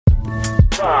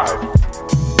The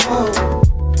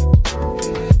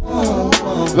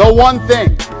one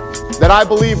thing that I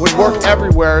believe would work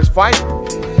everywhere is fighting.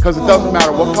 Because it doesn't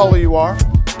matter what color you are,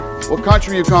 what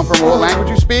country you come from, or what language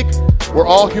you speak. We're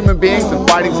all human beings, and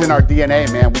fighting's in our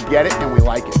DNA, man. We get it and we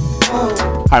like it.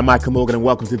 Hi, I'm Michael Morgan, and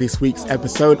welcome to this week's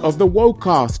episode of the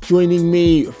Wocast. Joining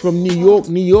me from New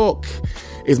York,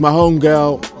 is my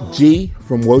homegirl, G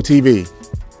from WoTV.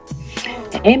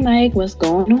 Hey, Mike, what's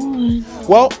going on?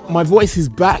 Well, my voice is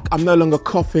back. I'm no longer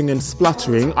coughing and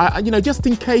spluttering. Just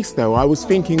in case, though, I was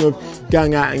thinking of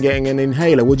going out and getting an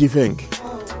inhaler. What do you think?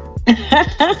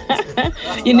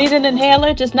 You need an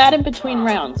inhaler, just not in between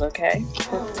rounds, okay?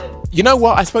 You know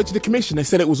what? I spoke to the commission. They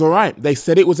said it was all right. They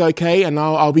said it was okay, and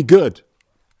I'll be good.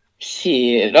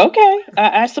 Shit, okay.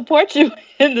 I support you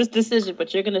in this decision,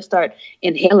 but you're going to start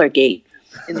Inhaler Gate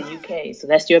in the UK, so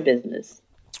that's your business.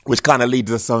 Which kind of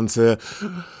leads us on to,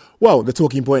 well, the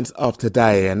talking points of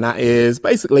today, and that is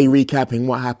basically recapping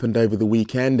what happened over the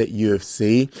weekend at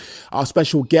UFC. Our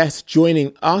special guest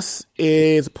joining us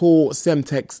is Paul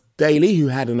Semtex Daly, who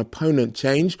had an opponent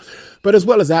change. But as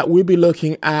well as that, we'll be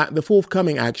looking at the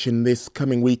forthcoming action this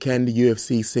coming weekend,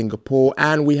 UFC Singapore,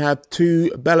 and we have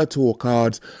two Bellator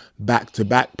cards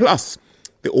back-to-back, plus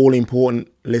the all-important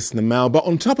listener mail. But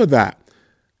on top of that,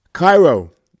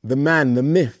 Cairo, the man, the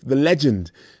myth, the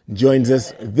legend, joins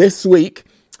us this week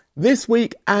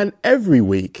and every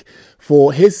week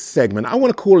for his segment. I want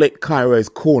to call it Cairo's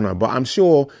Corner, but I'm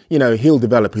sure, he'll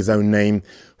develop his own name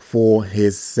for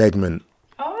his segment.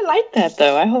 Oh, I like that,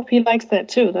 though. I hope he likes that,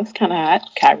 too. That's kind of hot,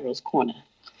 Cairo's Corner.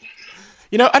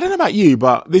 I don't know about you,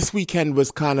 but this weekend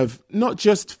was kind of not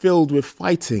just filled with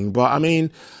fighting, but, I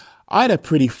had a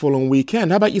pretty full-on weekend.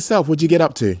 How about yourself? What'd you get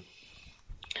up to?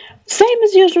 Same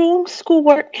as usual,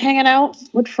 schoolwork, hanging out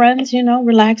with friends,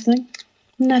 relaxing.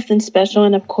 Nothing special.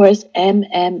 And, of course,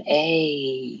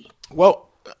 MMA. Well,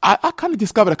 I kind of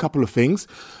discovered a couple of things.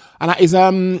 And that is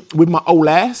with my old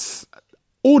ass,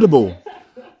 Audible.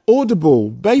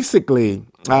 Basically,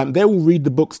 they will read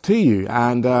the books to you.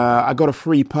 And I got a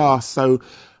free pass. So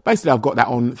basically, I've got that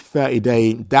on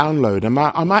 30-day download. And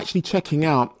I'm actually checking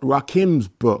out Rakim's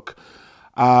book,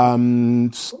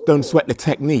 Don't Sweat the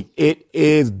Technique. It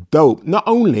is dope. Not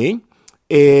only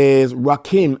is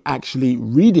Rakim actually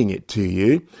reading it to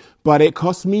you, but it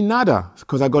cost me nada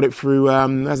because I got it through,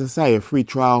 as I say, a free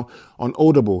trial on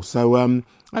Audible. So I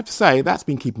have to say that's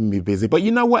been keeping me busy. But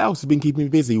you know what else has been keeping me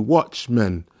busy?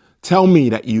 Watchmen. Tell me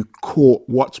that you caught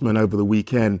Watchmen over the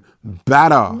weekend.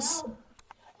 Badass. No.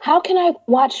 How can I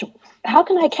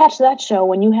catch that show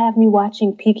when you have me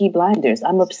watching Peaky Blinders?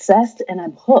 I'm obsessed and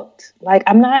I'm hooked. Like,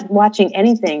 I'm not watching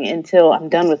anything until I'm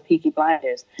done with Peaky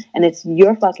Blinders. And it's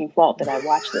your fucking fault that I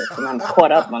watched this and I'm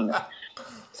caught up on this.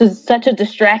 So it's such a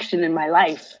distraction in my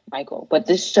life, Michael. But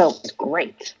this show is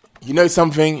great. You know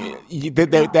something?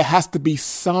 There has to be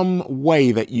some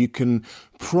way that you can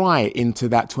pry into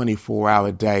that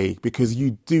 24-hour day because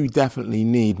you do definitely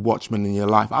need Watchmen in your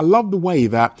life. I love the way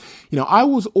that, I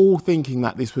was all thinking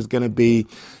that this was going to be,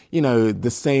 the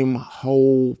same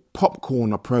whole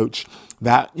popcorn approach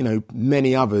that,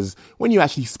 many others, when you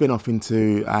actually spin off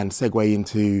into and segue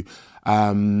into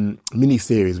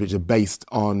miniseries which are based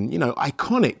on,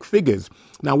 iconic figures.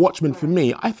 Now, Watchmen, for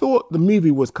me, I thought the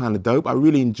movie was kind of dope. I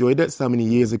really enjoyed it so many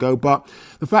years ago. But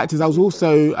the fact is, I was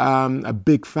also a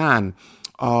big fan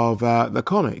of the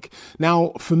comic.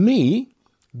 Now, for me,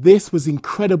 this was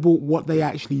incredible what they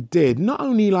actually did. Not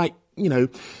only the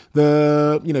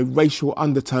racial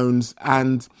undertones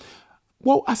and,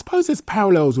 well, I suppose there's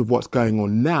parallels with what's going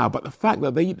on now, but the fact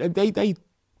that they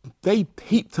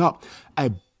heaped up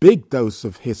a big dose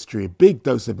of history, a big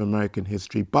dose of American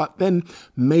history, but then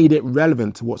made it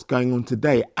relevant to what's going on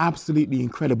today. Absolutely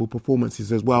incredible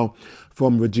performances as well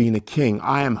from Regina King.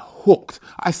 I am hooked.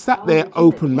 I sat there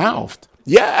open-mouthed.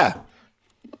 Yeah.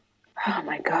 Oh,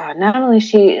 my God. Not only is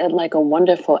she like a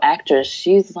wonderful actress,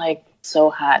 she's like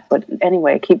so hot. But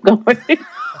anyway, keep going.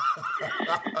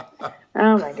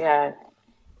 Oh, my God.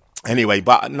 Anyway,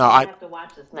 but no, I have to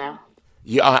watch this now.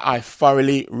 Yeah, I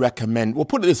thoroughly recommend. Well,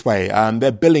 put it this way: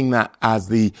 they're billing that as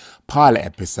the pilot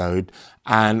episode,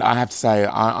 and I have to say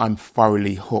I'm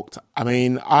thoroughly hooked.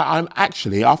 I'm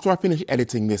actually, after I finish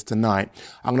editing this tonight,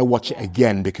 I'm going to watch it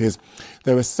again because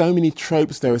there are so many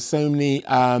tropes, there are so many,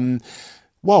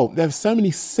 there's so many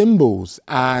symbols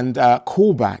and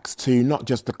callbacks to not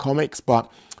just the comics,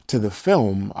 but to the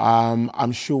film.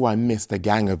 I'm sure I missed a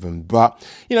gang of them, but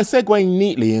segueing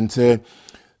neatly into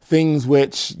things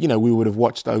which, we would have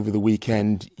watched over the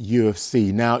weekend,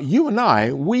 UFC. Now, you and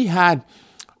I, we had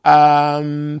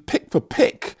pick for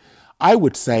pick, I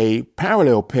would say,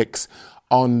 parallel picks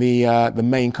on the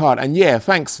main card. And yeah,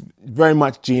 thanks very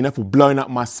much, Gina, for blowing up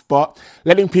my spot,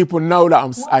 letting people know that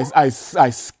I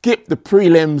skipped the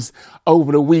prelims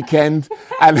over the weekend.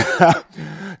 And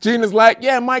Gina's like,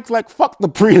 yeah, Mike's like, fuck the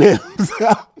prelims.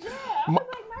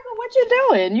 What you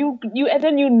doing? You and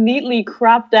then you neatly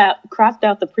cropped out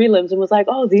the prelims and was like,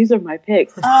 oh, these are my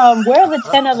picks. Where are the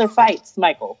 10 other fights,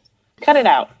 Michael? Cut it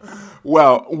out.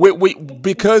 Well, we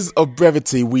because of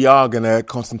brevity, we are going to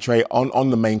concentrate on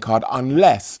the main card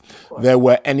unless there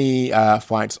were any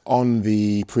fights on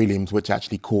the prelims which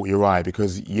actually caught your eye,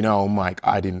 because, you know, Mike,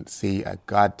 I didn't see a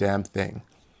goddamn thing.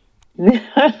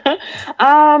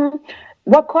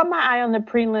 What caught my eye on the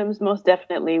prelims most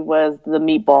definitely was the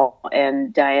Meatball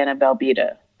and Diana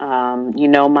Belbita.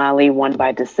 Molly won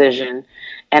by decision.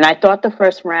 And I thought the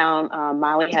first round,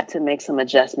 Molly had to make some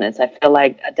adjustments. I feel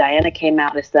like Diana came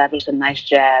out, established a nice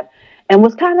jab, and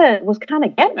was kind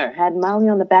of getting her, had Molly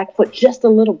on the back foot just a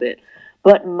little bit.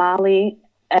 But Molly,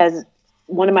 as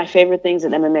one of my favorite things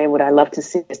in MMA, what I love to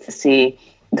see is to see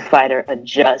the fighter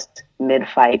adjust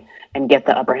mid-fight and get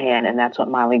the upper hand, and that's what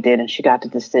Molly did, and she got the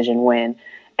decision win.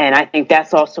 And I think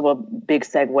that's also a big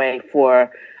segue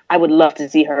for, I would love to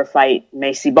see her fight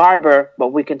Maycee Barber,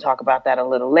 but we can talk about that a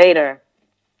little later.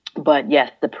 But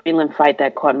yes, the prelim fight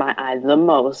that caught my eye the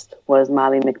most was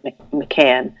Molly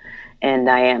McCann and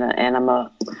Diana, and I'm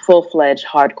a full-fledged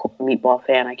hardcore Meatball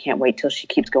fan. I can't wait till she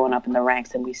keeps going up in the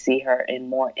ranks and we see her in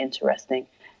more interesting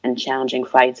and challenging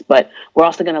fights. But we're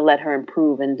also going to let her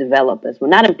improve and develop as well.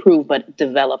 Not improve, but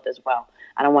develop as well.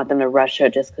 I don't want them to rush her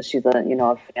just because she's a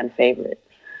fan favorite.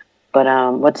 But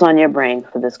what's on your brain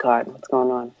for this card? What's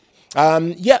going on?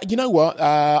 Yeah, you know what?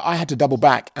 I had to double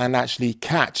back and actually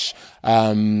catch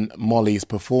Molly's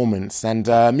performance. And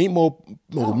Meatball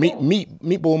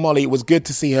Molly, it was good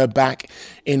to see her back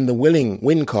in the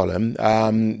win column.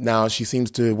 Now she seems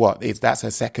to, that's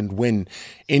her second win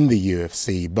in the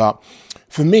UFC. But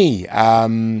for me,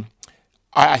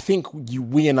 I think you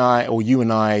and I,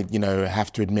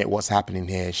 have to admit what's happening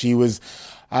here. She was,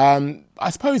 I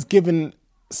suppose, given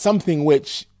something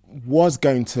which was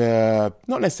going to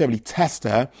not necessarily test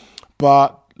her,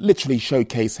 but literally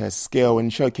showcase her skill,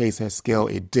 and showcase her skill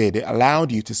it did. It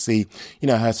allowed you to see,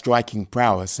 her striking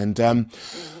prowess. And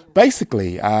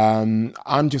basically,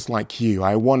 I'm just like you.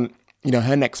 I want,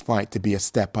 her next fight to be a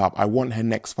step up. I want her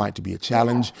next fight to be a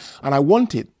challenge. And I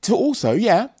want it to also,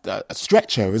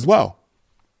 stretch her as well.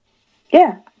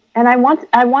 Yeah. And I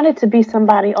want it to be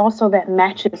somebody also that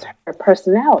matches her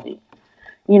personality.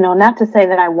 Not to say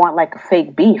that I want like a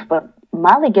fake beef, but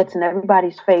Molly gets in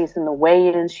everybody's face in the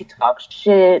weigh-ins. She talks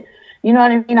shit. You know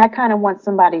what I mean? I kind of want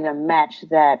somebody to match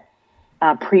that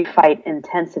pre-fight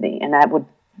intensity, and that would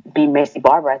be Maycee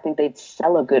Barber. I think they'd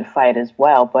sell a good fight as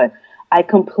well, but I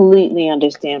completely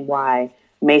understand why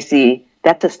Maycee,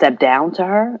 that's a step down to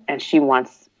her, and she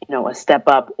wants, a step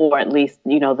up, or at least,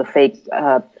 the fake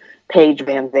Paige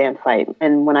VanZant fight.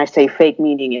 And when I say fake,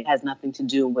 meaning it has nothing to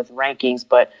do with rankings,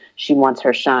 but she wants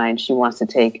her shine. She wants to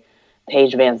take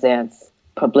Paige VanZant's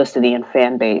publicity and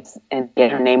fan base and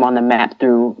get her name on the map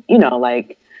through,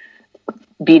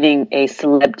 beating a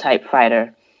celeb type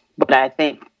fighter. But I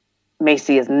think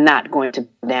Maycee is not going to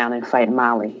go down and fight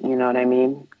Molly. You know what I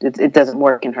mean? It doesn't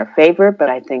work in her favor, but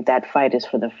I think that fight is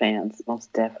for the fans,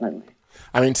 most definitely.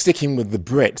 I mean, sticking with the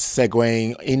Brits,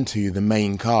 segueing into the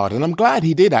main card, and I'm glad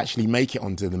he did actually make it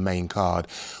onto the main card,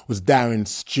 was Darren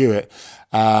Stewart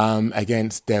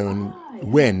against Darren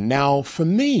Wynn. Now, for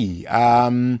me,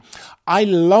 I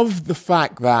love the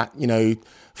fact that,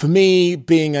 for me,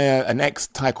 being an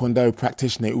ex-Taekwondo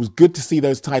practitioner, it was good to see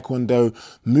those Taekwondo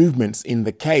movements in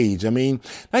the cage. I mean,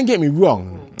 don't get me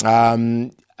wrong.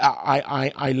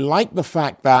 I like the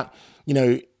fact that,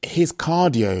 his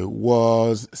cardio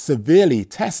was severely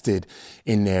tested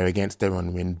in there against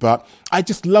Darren Wynn. But I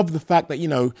just love the fact that,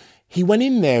 he went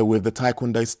in there with the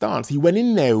Taekwondo stance. He went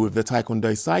in there with the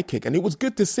Taekwondo side kick. And it was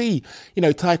good to see,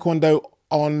 Taekwondo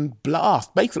on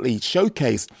blast, basically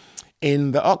showcased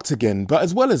in the octagon. But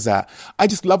as well as that, I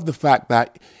just love the fact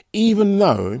that even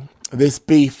though this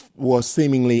beef was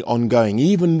seemingly ongoing,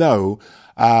 even though,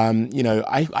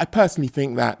 I personally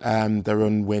think that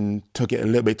Darren Wynn took it a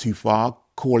little bit too far,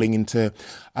 calling into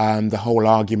the whole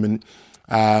argument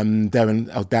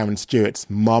Darren Stewart's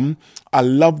mum. I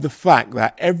love the fact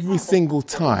that every single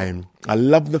time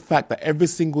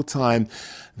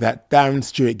that Darren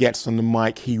Stewart gets on the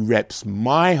mic, he reps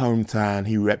my hometown,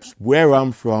 he reps where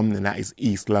I'm from, and that is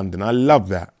East London. I love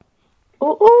that.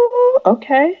 Ooh,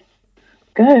 okay.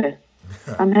 Good.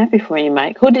 I'm happy for you,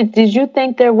 Mike. Did you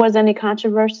think there was any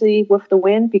controversy with the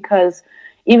win? Because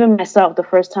even myself, the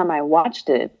first time I watched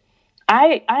it,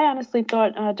 I honestly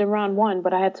thought Duran won,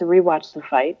 but I had to rewatch the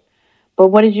fight. But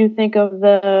what did you think of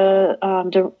the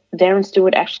Darren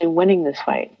Stewart actually winning this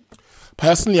fight?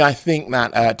 Personally, I think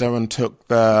that Darren took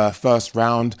the first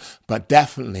round, but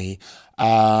definitely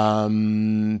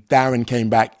Darren came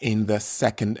back in the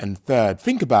second and third.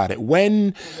 Think about it.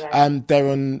 When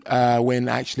Darren Wynn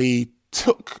actually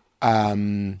took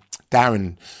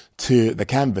Darren to the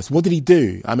canvas, what did he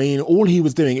do? I mean, all he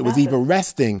was doing, it was either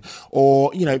resting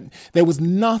or, there was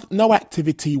no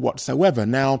activity whatsoever.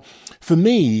 Now, for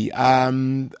me,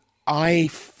 I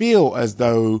feel as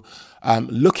though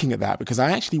looking at that, because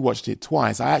I actually watched it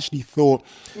twice, I actually thought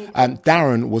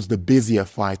Darren was the busier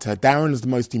fighter. Darren is the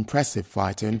most impressive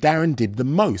fighter, and Darren did the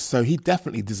most. So he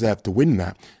definitely deserved to win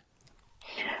that.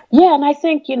 Yeah, and I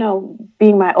think,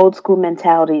 being my old school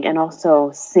mentality and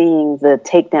also seeing the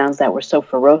takedowns that were so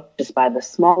ferocious by the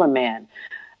smaller man,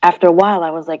 after a while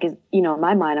I was like, in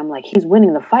my mind, I'm like, he's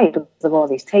winning the fight because of all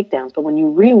these takedowns. But when you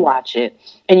rewatch it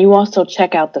and you also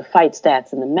check out the fight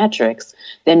stats and the metrics,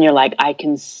 then you're like, I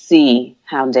can see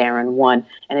how Darren won.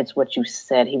 And it's what you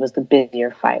said. He was the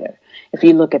busier fighter. If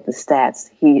you look at the stats,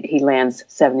 he lands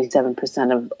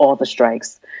 77% of all the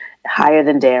strikes, higher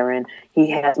than Darren.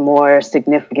 He has more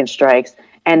significant strikes.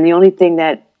 And the only thing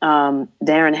that Duran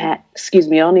has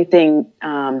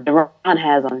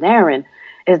on Darren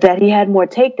is that he had more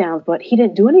takedowns, but he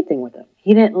didn't do anything with them.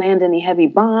 He didn't land any heavy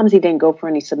bombs. He didn't go for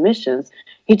any submissions.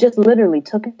 He just literally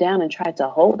took it down and tried to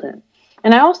hold him.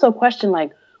 And I also question,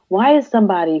 why is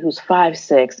somebody who's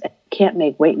 5'6" and can't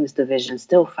make weight in this division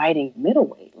still fighting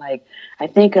middleweight? I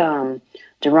think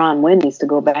Duran Wynn needs to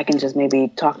go back and just maybe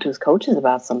talk to his coaches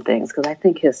about some things, because I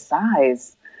think his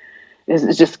size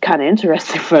is just kind of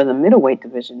interesting for the middleweight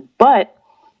division. But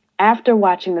after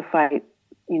watching the fight,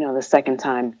 the second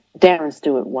time, Darren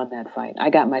Stewart won that fight. I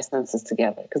got my senses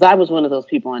together, because I was one of those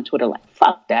people on Twitter like,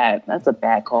 fuck that, that's a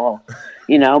bad call,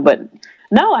 but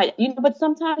no, but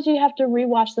sometimes you have to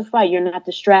rewatch the fight. You're not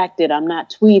distracted. I'm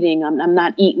not tweeting. I'm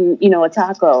not eating, a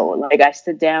taco. I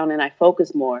sit down and I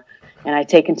focus more, and I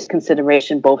take into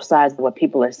consideration both sides of what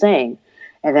people are saying.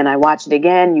 And then I watch it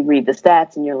again. You read the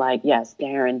stats and you're like, yes,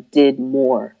 Darren did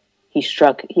more. He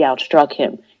outstruck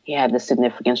him. He had the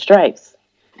significant strikes.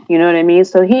 You know what I mean?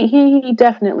 So he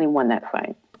definitely won that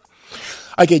fight.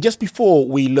 Okay, just before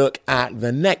we look at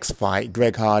the next fight,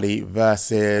 Greg Hardy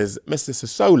versus Mr.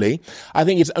 Sosoli, I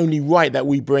think it's only right that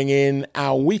we bring in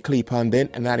our weekly pundit,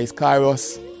 and that is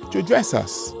Kairos, to address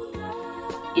us.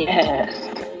 Yes.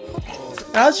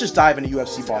 Now let's just dive into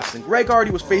UFC Boston. Greg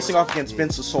Hardy was facing off against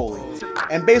Vince Sosoli.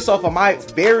 And based off of my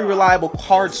very reliable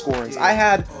card scorings, I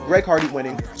had Greg Hardy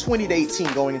winning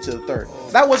 20-18 going into the third.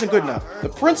 That wasn't good enough. The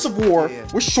Prince of War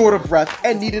was short of breath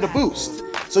and needed a boost.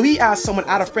 So he asked someone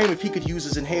out of frame if he could use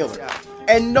his inhaler.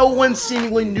 And no one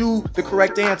seemingly knew the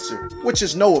correct answer, which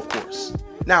is no, of course.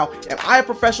 Now, am I a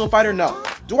professional fighter? No.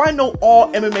 Do I know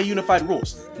all MMA unified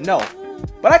rules? No.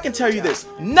 But I can tell you this,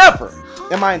 never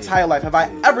in my entire life have I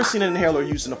ever seen an inhaler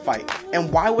used in a fight.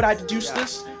 And why would I deduce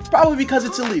this? Probably because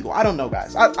it's illegal. I don't know,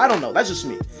 guys. I don't know. That's just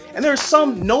me. And there are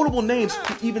some notable names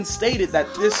who even stated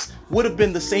that this would have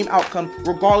been the same outcome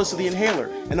regardless of the inhaler.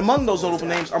 And among those notable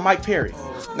names are Mike Perry.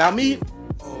 Now me,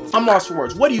 I'm lost for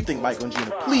words. What do you think, Michael and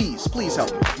Gina? Please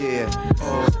help me.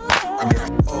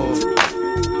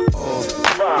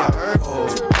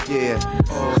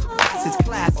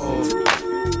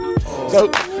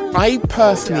 So I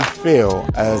personally feel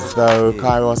as though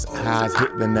Kairos has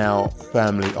hit the nail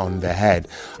firmly on the head.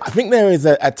 I think there is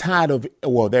a tad of,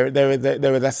 there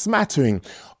is a smattering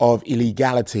of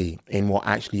illegality in what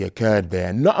actually occurred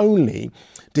there. Not only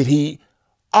did he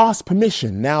ask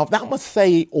permission, now that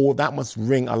must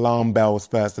ring alarm bells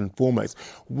first and foremost.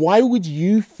 Why would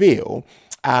you feel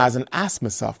as an asthma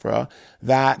sufferer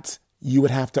that you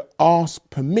would have to ask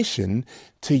permission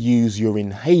to use your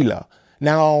inhaler?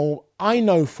 Now, I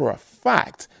know for a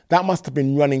fact that must have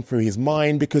been running through his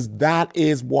mind, because that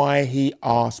is why he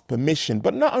asked permission.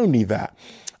 But not only that,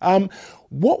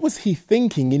 what was he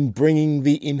thinking in bringing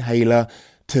the inhaler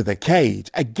to the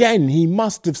cage? Again, he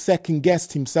must have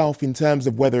second-guessed himself in terms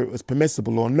of whether it was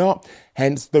permissible or not,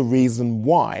 hence the reason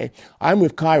why I'm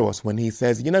with Kairos when he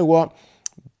says, you know what,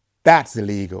 that's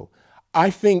illegal. I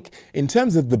think in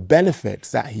terms of the benefits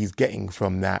that he's getting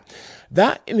from that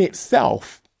in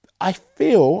itself, I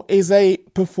feel is a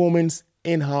performance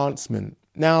enhancement.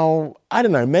 Now, I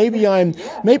don't know, maybe I'm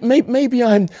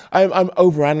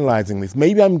overanalyzing this.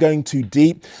 Maybe I'm going too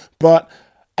deep, but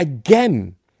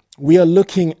again, we are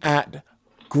looking at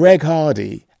Greg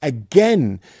Hardy.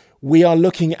 Again, we are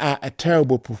looking at a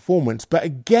terrible performance. But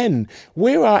again,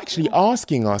 we're actually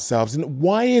asking ourselves, and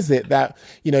why is it that,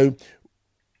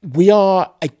 we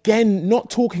are, again, not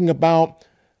talking about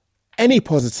any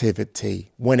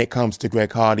positivity when it comes to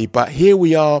Greg Hardy, but here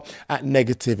we are at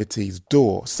negativity's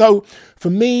door. So for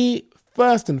me,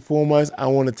 first and foremost, I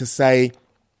wanted to say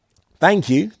thank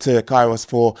you to Kairos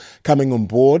for coming on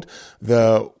board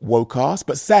the Wocast.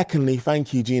 But secondly,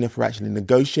 thank you, Gina, for actually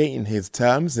negotiating his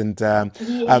terms and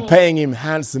paying him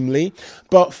handsomely.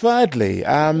 But thirdly,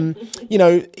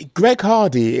 Greg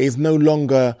Hardy is no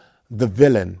longer the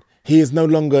villain. He is no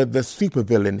longer the super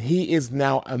villain. He is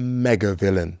now a mega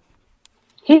villain.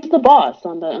 He's the boss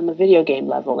on the video game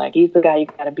level. Like, he's the guy you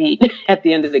gotta beat at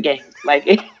the end of the game. Like,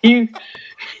 he's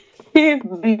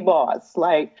the boss.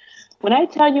 Like, when I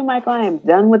tell you, Michael, I am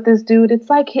done with this dude, it's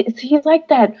like he's like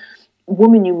that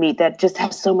woman you meet that just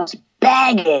has so much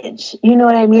baggage. You know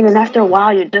what I mean? And after a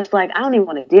while, you're just like, I don't even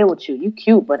want to deal with you. You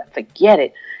cute, but forget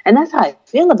it. And that's how I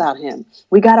feel about him.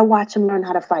 We got to watch him learn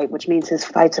how to fight, which means his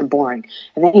fights are boring.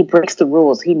 And then he breaks the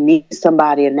rules. He meets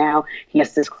somebody, and now he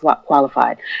gets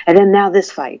disqualified. And then now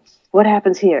this fight. What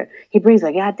happens here? He brings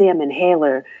a goddamn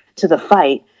inhaler to the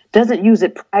fight, doesn't use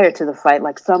it prior to the fight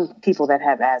like some people that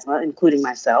have asthma, including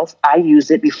myself. I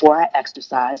use it before I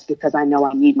exercise because I know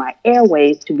I need my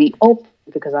airways to be open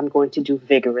because I'm going to do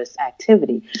vigorous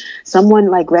activity. Someone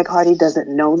like Greg Hardy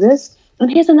doesn't know this.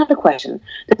 And here's another question.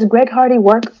 Does Greg Hardy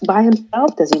work by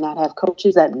himself? Does he not have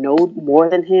coaches that know more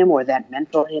than him or that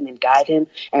mentor him and guide him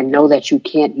and know that you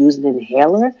can't use an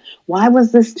inhaler? Why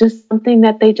was this just something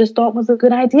that they just thought was a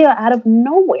good idea out of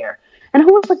nowhere? And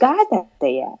who was the guy that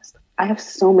they asked? I have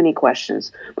so many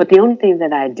questions, but the only thing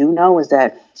that I do know is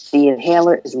that the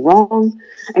inhaler is wrong.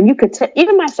 And you could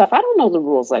even myself, I don't know the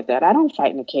rules like that. I don't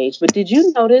fight in a cage. But did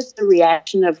you notice the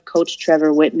reaction of Coach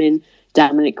Trevor Whitman,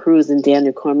 Dominic Cruz, and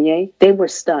Daniel Cormier? They were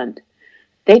stunned.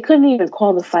 They couldn't even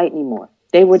call the fight anymore.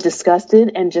 They were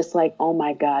disgusted and just like, oh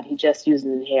my God, he just used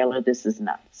an inhaler. This is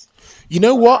nuts. You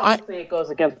know what? It goes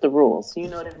against the rules. You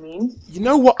know what I mean? You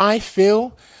know what I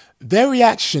feel? Their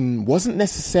reaction wasn't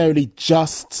necessarily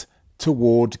just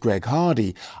toward Greg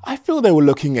Hardy. I feel they were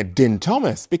looking at Din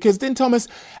Thomas, because Din Thomas,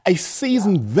 a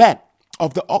seasoned vet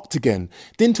of the Octagon,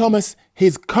 Din Thomas,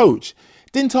 his coach,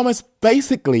 Din Thomas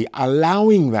basically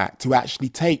allowing that to actually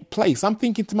take place. I'm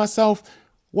thinking to myself,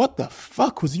 what the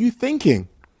fuck was you thinking?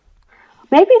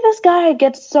 Maybe this guy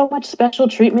gets so much special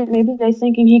treatment. Maybe they're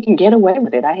thinking he can get away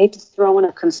with it. I hate to throw in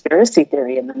a conspiracy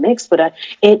theory in the mix, but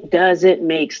it doesn't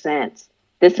make sense.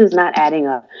 This is not adding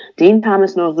up. Din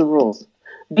Thomas knows the rules.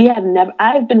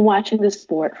 I've been watching this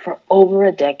sport for over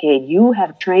a decade. You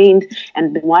have trained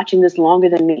and been watching this longer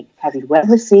than me. Have you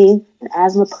ever seen an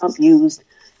asthma pump used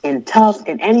in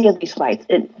any of these fights?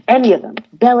 In any of them?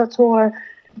 Bellator,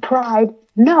 Pride?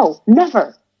 No,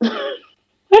 never.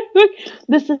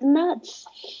 This is nuts.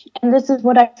 And this is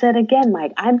what I said again,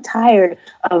 Mike. I'm tired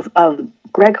of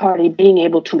Greg Hardy being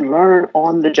able to learn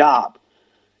on the job.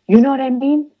 You know what I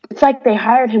mean? It's like they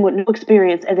hired him with no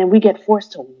experience and then we get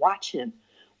forced to watch him.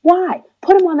 Why?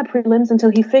 Put him on the prelims until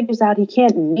he figures out he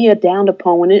can't knee a downed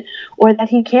opponent or that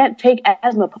he can't take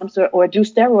asthma pumps or do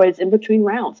steroids in between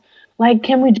rounds. Like,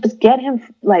 can we just get him,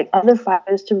 like other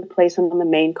fighters, to replace him on the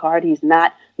main card? He's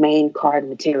not main card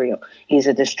material. He's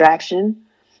a distraction,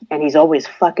 and he's always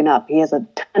fucking up. He has a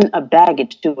ton of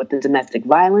baggage, too, with the domestic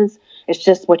violence. It's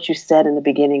just what you said in the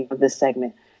beginning of this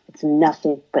segment. It's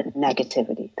nothing but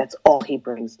negativity. That's all he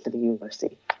brings to the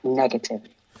UFC. Negativity.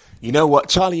 You know what?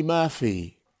 Charlie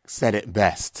Murphy said it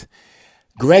best.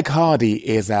 Greg Hardy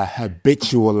is a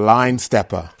habitual line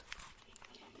stepper.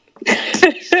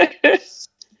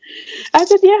 I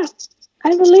said, yeah,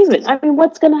 I believe it. I mean,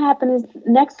 what's going to happen is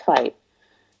next fight,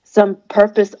 some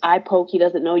purpose eye poke. He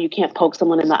doesn't know you can't poke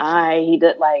someone in the eye. He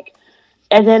did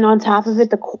and then on top of it,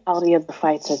 the quality of the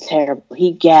fights are terrible.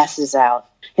 He gasses out.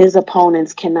 His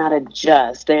opponents cannot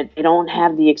adjust. They don't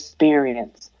have the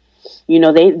experience. You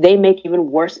know, they make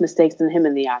even worse mistakes than him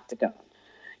in the octagon.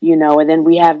 You know, and then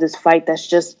we have this fight that's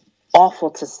just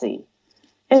awful to see.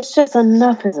 It's just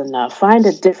enough is enough. Find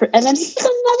a different. And then here's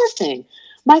another thing.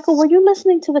 Michael, were you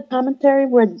listening to the commentary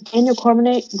where Daniel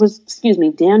Cormier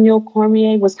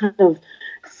was kind of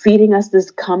feeding us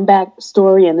this comeback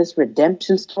story and this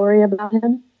redemption story about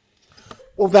him?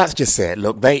 Well, that's just it.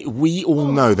 Look, we all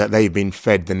know that they've been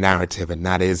fed the narrative, and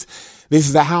that is, this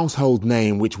is a household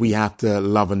name which we have to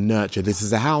love and nurture. This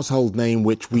is a household name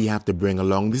which we have to bring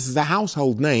along. This is a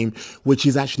household name which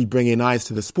is actually bringing eyes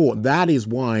to the sport. That is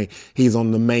why he's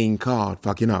on the main card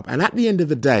fucking up. And at the end of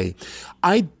the day,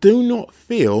 I do not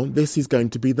feel this is going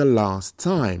to be the last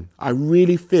time. I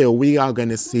really feel we are going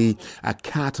to see a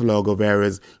catalogue of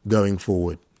errors going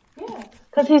forward.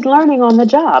 Because he's learning on the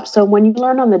job. So when you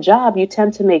learn on the job, you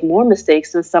tend to make more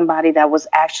mistakes than somebody that was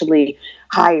actually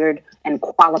hired and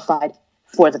qualified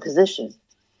for the position.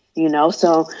 You know,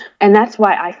 so, and that's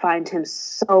why I find him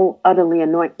so utterly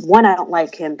annoying. One, I don't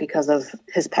like him because of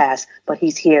his past, but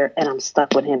he's here and I'm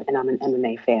stuck with him and I'm an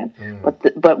MMA fan.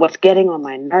 But what's getting on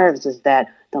my nerves is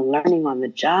that the learning on the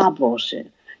job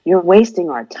bullshit. You're wasting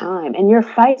our time and your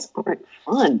fights aren't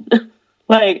fun.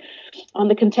 Like on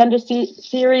the Contender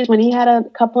Series, when he had a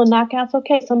couple of knockouts,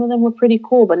 okay, some of them were pretty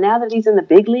cool. But now that he's in the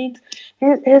big leagues,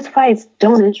 his fights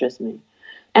don't interest me.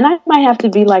 And I might have to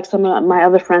be like some of my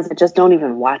other friends that just don't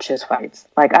even watch his fights.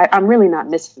 Like, I'm really not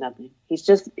missing nothing. He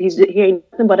ain't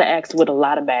nothing but an ex with a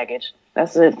lot of baggage.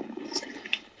 That's it.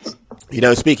 You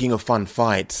know, speaking of fun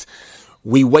fights,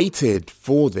 we waited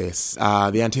for this.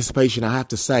 The anticipation, I have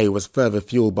to say, was further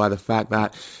fueled by the fact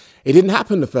that it didn't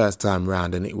happen the first time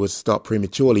round and it was stopped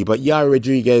prematurely. But Yair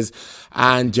Rodriguez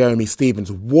and Jeremy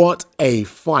Stephens, what a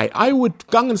fight. I'm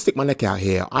going to stick my neck out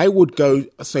here. I would go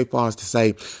so far as to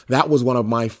say that was one of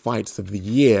my fights of the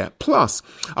year. Plus,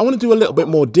 I want to do a little bit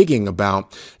more digging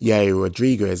about Yair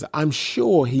Rodriguez. I'm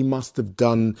sure he must have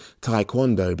done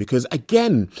Taekwondo because,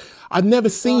 again, I've never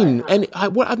seen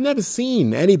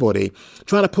anybody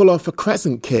trying to pull off a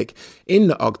crescent kick in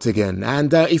the octagon.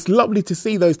 And it's lovely to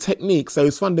see those techniques,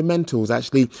 those fundamentals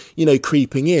actually,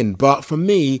 creeping in. But for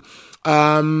me,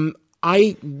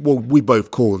 we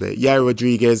both called it. Yair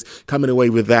Rodriguez coming away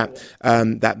with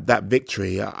that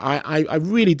victory. I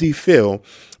really do feel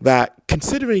that,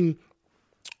 considering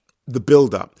the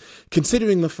build-up,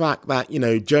 considering the fact that,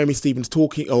 Jeremy Stephens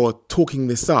talking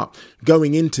this up,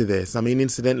 going into this. I mean,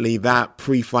 incidentally, that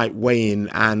pre-fight weigh-in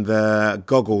and the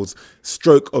goggles,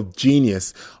 stroke of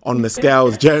genius on the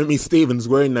scales. Jeremy Stephens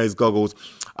wearing those goggles.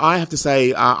 I have to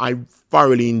say, I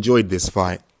thoroughly enjoyed this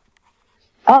fight.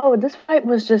 Oh, this fight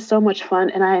was just so much fun.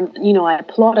 And I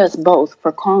applaud us both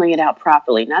for calling it out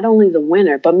properly. Not only the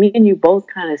winner, but me and you both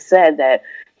kind of said that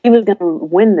he was going to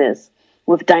win this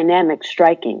with dynamic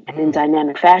striking and in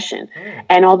dynamic fashion.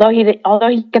 And although he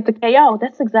got the KO,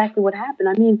 that's exactly what happened.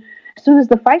 I mean, as soon as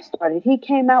the fight started, he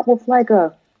came out with like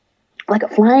a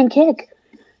flying kick.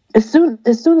 As soon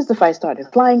as the fight started,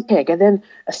 flying kick, and then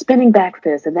a spinning back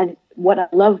fist. And then what I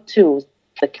love too is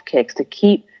the kicks to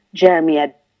keep Jeremy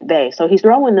at bay. So he's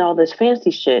throwing all this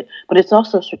fancy shit, but it's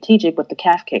also strategic with the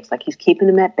calf kicks. Like, he's keeping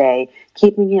him at bay,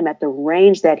 keeping him at the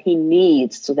range that he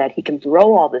needs so that he can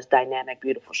throw all this dynamic,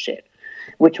 beautiful shit,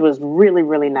 which was really,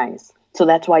 really nice. So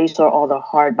that's why you saw all the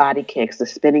hard body kicks, the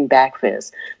spinning back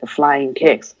fist, the flying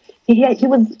kicks.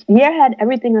 Yair had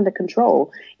everything under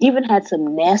control, even had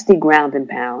some nasty ground and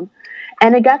pound.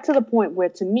 And it got to the point where,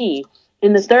 to me,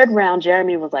 in the third round,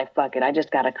 Jeremy was like, fuck it, I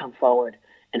just got to come forward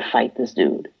and fight this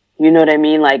dude. You know what I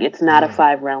mean? Like, it's not a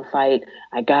 5-round fight.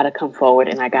 I got to come forward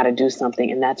and I got to do something.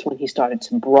 And that's when he started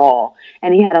to brawl.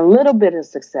 And he had a little bit of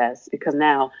success because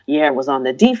now Yair was on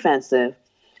the defensive,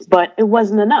 but it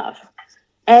wasn't enough.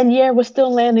 And Yair was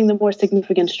still landing the more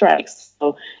significant strikes.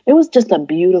 So it was just a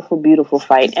beautiful, beautiful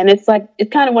fight. And it's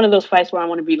kind of one of those fights where I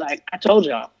want to be like, I told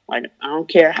y'all. Like, I don't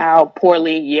care how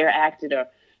poorly Yair acted or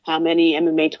how many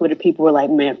MMA Twitter people were like,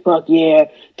 man, fuck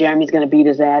Yair, Jeremy's going to beat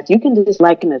his ass. You can just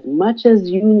like him as much as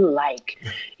you like.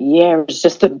 Yair is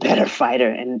just a better fighter,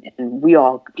 and we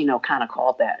all, kind of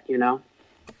called that,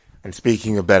 And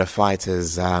speaking of better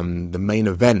fighters, the main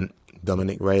event,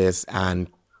 Dominic Reyes and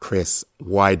Chris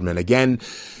Weidman. Again,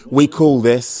 we call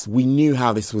this, we knew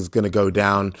how this was going to go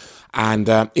down, and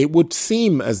it would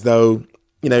seem as though,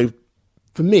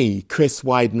 for me, Chris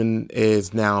Weidman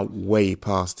is now way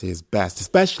past his best,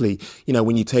 especially,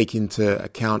 when you take into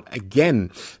account,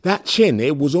 again, that chin.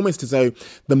 It was almost as though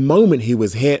the moment he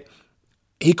was hit,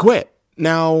 he quit.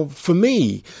 Now, for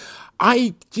me,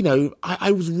 I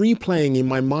was replaying in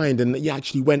my mind, and he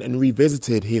actually went and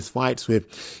revisited his fights with,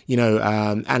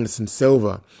 Anderson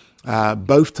Silva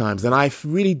both times. And I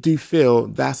really do feel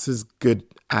that's as good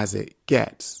as it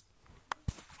gets.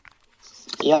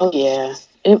 Oh, yeah.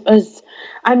 It was,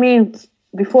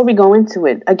 before we go into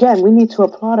it, again, we need to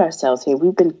applaud ourselves here.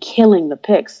 We've been killing the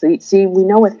picks. See, we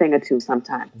know a thing or two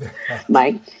sometimes,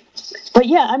 Mike. But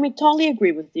yeah, totally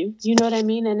agree with you. You know what I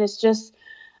mean? And it's just,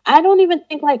 I don't even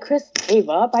think Chris gave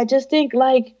up. I just think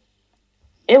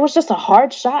it was just a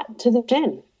hard shot to the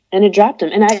chin and it dropped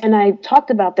him. And I talked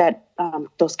about that,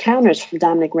 those counters from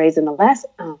Dominic Reyes in the last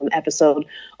episode.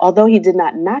 Although he did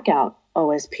not knock out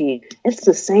OSP, it's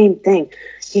the same thing.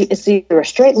 It's either a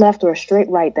straight left or a straight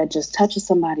right that just touches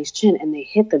somebody's chin and they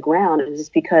hit the ground. And it's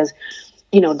because,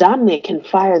 Dominic can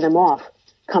fire them off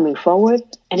coming forward,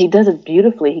 and he does it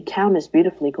beautifully. He counters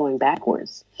beautifully going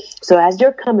backwards. So as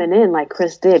you're coming in, like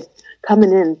Chris did,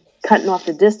 coming in, cutting off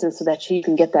the distance so that you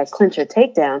can get that clincher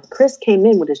takedown, Chris came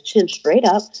in with his chin straight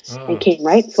up and came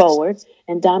right forward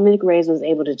And Dominic Reyes was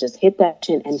able to just hit that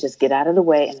chin and just get out of the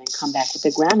way and then come back with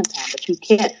the ground and pound. But you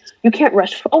can't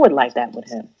rush forward like that with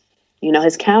him. You know,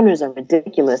 his counters are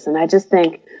ridiculous. And I just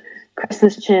think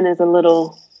Chris's chin is a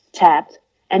little tapped.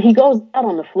 And he goes out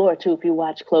on the floor, too, if you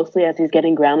watch closely as he's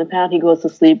getting ground and pound. He goes to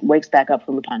sleep, wakes back up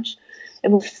from the punch.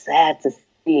 It was sad to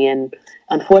see. And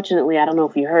unfortunately, I don't know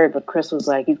if you heard, but Chris was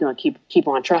like, he's going to keep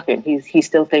on trucking. He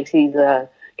still thinks he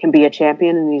can be a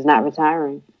champion, and he's not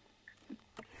retiring.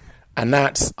 And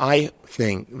that's, I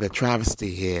think, the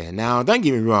travesty here. Now, don't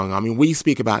get me wrong. I mean, we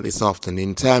speak about this often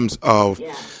in terms of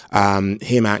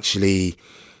him actually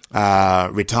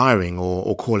retiring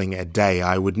or calling it a day.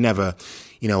 I would never,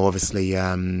 obviously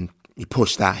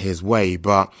push that his way.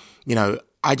 But,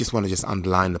 I just want to just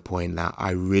underline the point that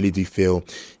I really do feel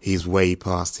he's way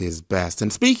past his best.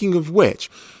 And speaking of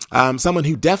which, someone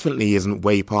who definitely isn't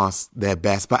way past their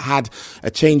best, but had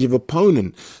a change of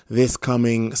opponent this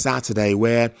coming Saturday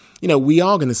where, we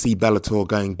are going to see Bellator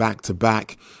going back to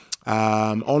back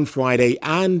on Friday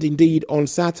and indeed on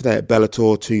Saturday at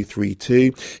Bellator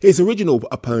 232. His original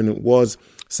opponent was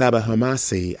Sabah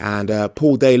Homasi, and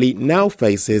Paul Daley now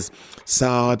faces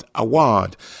Saad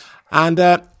Awad. And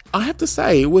I have to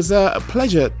say, it was a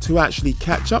pleasure to actually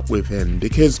catch up with him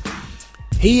because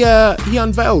he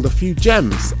unveiled a few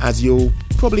gems, as you'll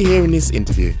probably hear in this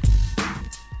interview.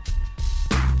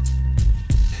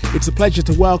 It's a pleasure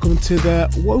to welcome to the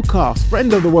Wocast,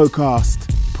 friend of the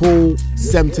Wocast, Paul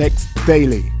Semtex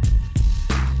Daley.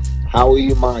 How are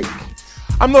you, Mike?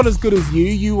 I'm not as good as you.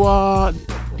 You are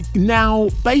now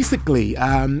basically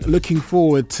looking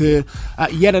forward to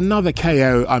yet another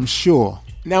KO, I'm sure.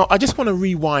 Now, I just want to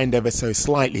rewind ever so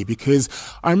slightly because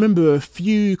I remember a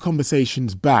few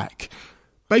conversations back.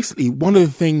 Basically, one of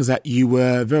the things that you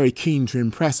were very keen to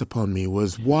impress upon me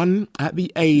was, one, at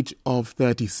the age of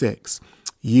 36,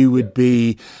 you would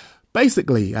be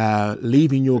basically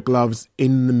leaving your gloves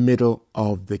in the middle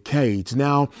of the cage.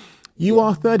 Now, you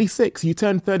are 36. You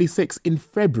turned 36 in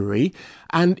February.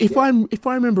 And if I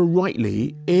remember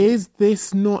rightly, is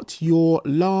this not your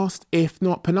last, if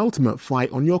not penultimate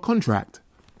fight on your contract?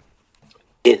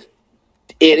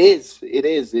 It is.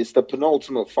 It's the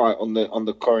penultimate fight on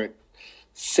the current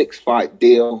 6-fight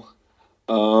deal.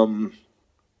 And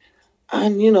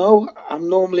I'm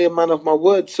normally a man of my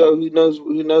word, so who knows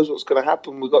what's going to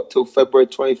happen. We've got till February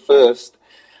 21st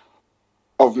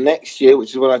of next year,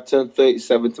 which is when I turn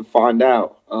 37, to find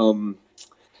out. But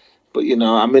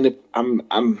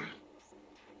I'm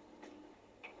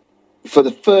for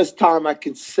the first time I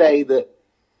can say that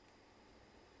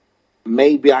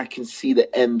maybe I can see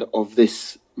the end of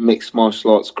this mixed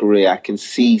martial arts career. I can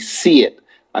see it.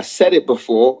 I said it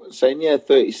before, saying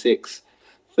 36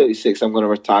 I'm going to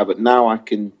retire, but now I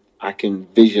can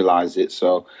visualize it.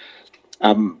 So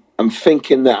I'm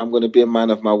thinking that I'm going to be a man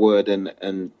of my word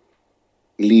and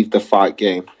leave the fight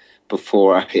game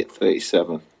before I hit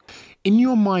 37. In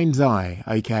your mind's eye,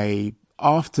 okay,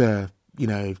 after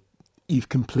you've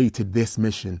completed this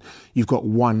mission, you've got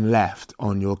one left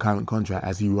on your current contract,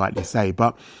 as you rightly say,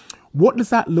 but what does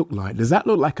that look like? Does that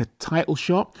look like a title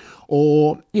shot?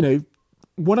 Or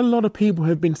what a lot of people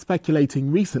have been speculating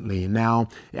recently, now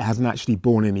it hasn't actually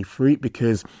borne any fruit,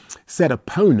 because said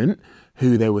opponent,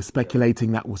 who they were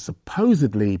speculating that was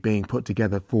supposedly being put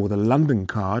together for the London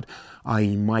card,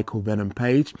 i.e. Michael Venom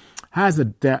Page, has a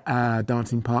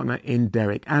dancing partner in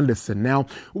Derek Anderson. Now,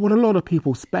 what a lot of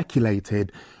people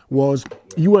speculated was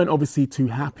you weren't obviously too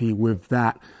happy with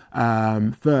that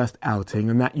first outing,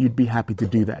 and that you'd be happy to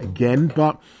do that again.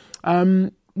 But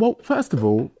well, first of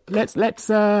all, let's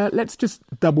just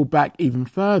double back even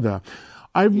further.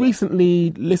 I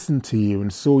recently listened to you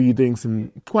and saw you doing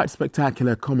some quite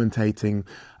spectacular commentating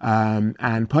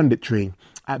and punditry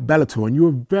at Bellator, and you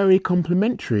were very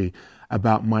complimentary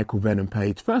about Michael Venom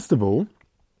Page. First of all,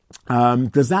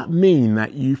 does that mean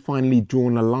that you finally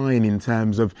drawn a line in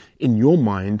terms of, in your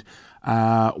mind,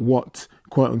 what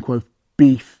quote-unquote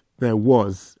beef there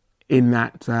was in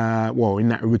that in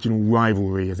that original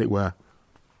rivalry, as it were?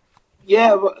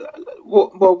 Yeah,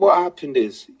 what happened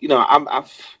is,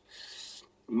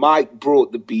 Mike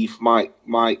brought the beef.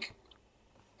 Mike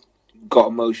got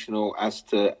emotional as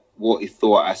to what he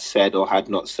thought I said or had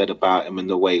not said about him and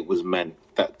the way it was meant.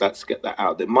 Let's get that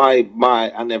out there.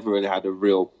 I never really had a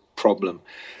real problem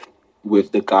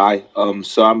with the guy.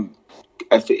 So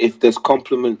if there's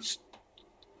compliments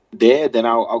there, then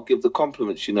I'll give the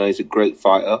compliments. He's a great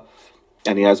fighter,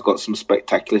 and he has got some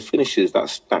spectacular finishes.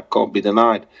 That can't be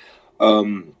denied.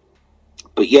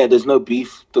 But yeah, there's no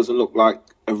beef. Doesn't look like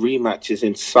a rematch is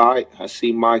in sight. I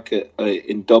see Mike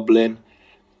in Dublin.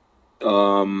 It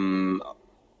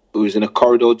was in a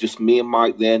corridor, just me and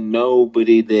Mike there,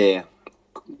 nobody there.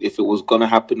 if it was going to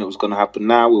happen, it was going to happen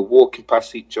now. We're walking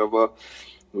past each other.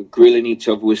 We're grilling each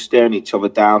other. We're staring each other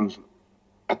down.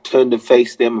 I turned and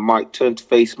faced him, and Mike turned to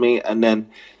face me. And then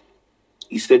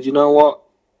he said, you know what?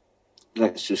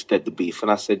 Let's just end the beef.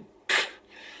 And I said,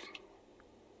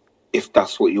 if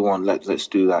that's what you want, let's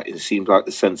do that. It seems like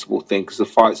the sensible thing because the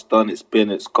fight's done,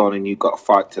 it's gone, and you got a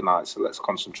fight tonight. So let's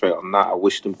concentrate on that. I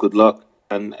wished him good luck,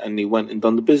 and he went and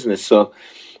done the business. So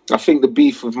I think the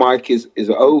beef with Mike is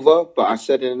over. But I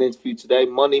said in an interview today,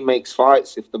 money makes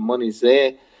fights. If the money's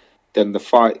there, then the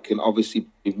fight can obviously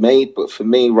be made. But for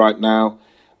me right now,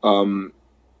 I'm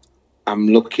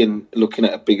looking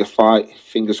at a bigger fight.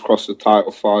 Fingers crossed, a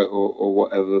title fight or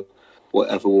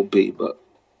whatever will be. But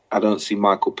I don't see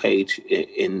Michael Page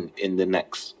in the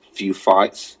next few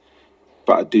fights,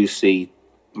 but I do see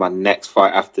my next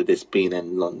fight after this being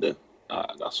in London.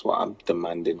 That's what I'm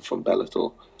demanding from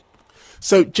Bellator.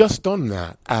 So just on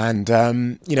that, and,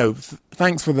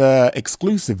 thanks for the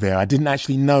exclusive there. I didn't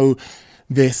actually know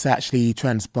this actually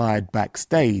transpired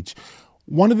backstage.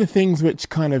 One of the things which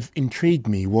kind of intrigued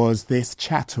me was this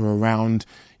chatter around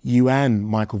you and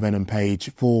Michael Venom Page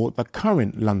for the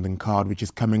current London card, which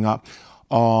is coming up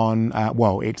on,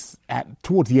 it's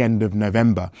towards the end of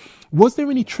November. Was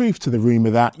there any truth to the rumour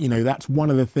that, that's one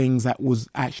of the things that was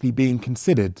actually being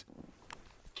considered?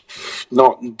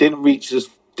 No, didn't reach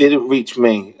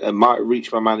me. It might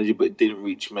reach my manager, but it didn't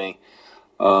reach me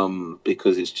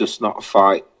because it's just not a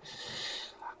fight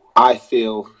I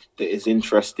feel that is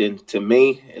interesting to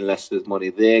me, unless there's money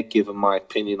there, given my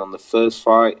opinion on the first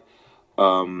fight.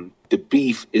 The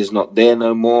beef is not there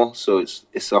no more, so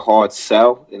it's a hard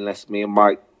sell unless me and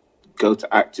Mike go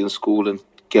to acting school and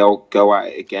go at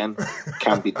it again.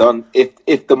 Can be done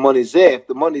if the money's there. If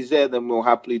the money's there, then we'll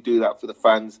happily do that for the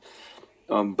fans.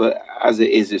 But as it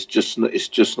is, it's just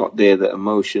not there. The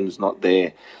emotion's not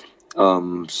there.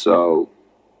 So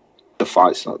the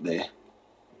fight's not there.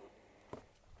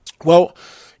 Well,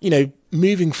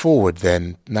 moving forward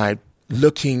then, now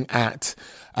looking at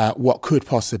what could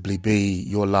possibly be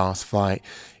your last fight,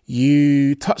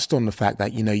 you touched on the fact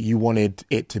that, you wanted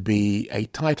it to be a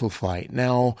title fight.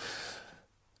 Now,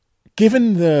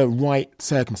 given the right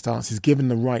circumstances, given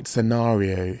the right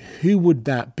scenario, who would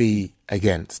that be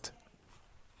against?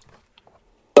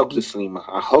 Douglas Lima.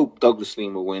 I hope Douglas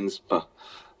Lima wins, but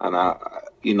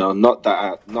not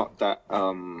that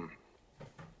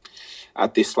I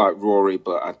dislike Rory,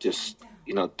 but I just,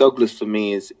 Douglas for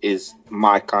me is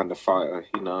my kind of fighter.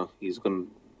 He's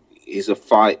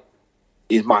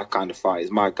my kind of fight.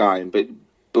 He's my guy. But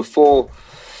before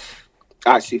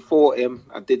I actually fought him,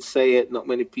 I did say it. Not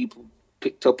many people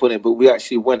picked up on it, but we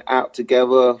actually went out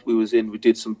together. We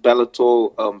did some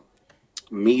Bellator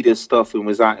media stuff and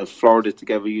was out in Florida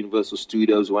together, Universal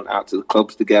Studios, went out to the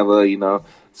clubs together,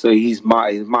 So he's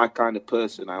my kind of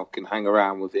person. I can hang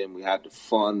around with him. We had the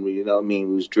fun, we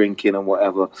was drinking and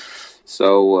whatever.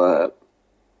 So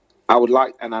I would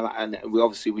like, and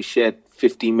we shared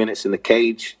 15 minutes in the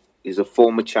cage. He's a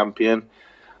former champion.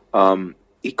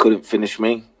 He couldn't finish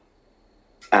me,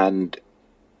 and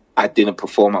I didn't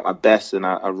perform at my best, and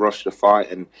I rushed the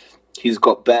fight. And he's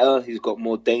got better. He's got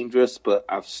more dangerous, but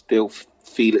I still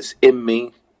feel it's in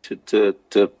me to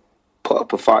put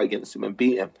up a fight against him and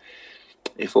beat him,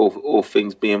 if all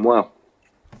things being well.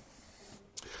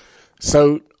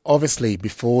 So obviously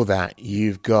before that,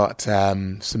 you've got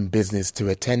some business to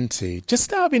attend to.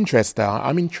 Just out of interest,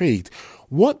 I'm intrigued.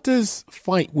 What does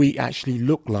fight week actually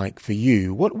look like for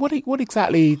you? What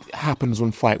exactly happens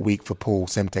on fight week for Paul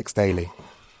Semtex Daly?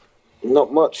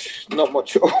 Not much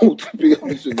at all, to be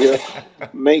honest with you.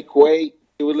 Make weight,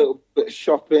 do a little bit of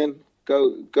shopping,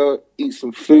 go eat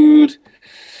some food,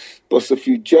 bust a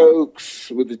few jokes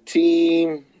with the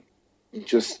team,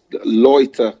 just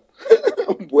loiter,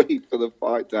 wait for the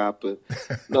fight to happen.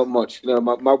 Not much.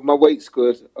 My weight's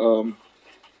good.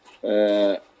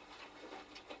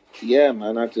 Yeah,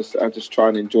 man, I just try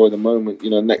and enjoy the moment.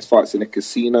 Next fight's in a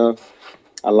casino.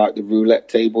 I like the roulette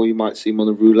table. You might see me on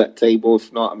the roulette table.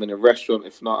 If not, I'm in a restaurant.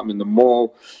 If not, I'm in the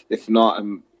mall. If not,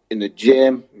 I'm in the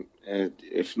gym.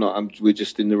 If not, we're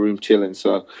just in the room chilling.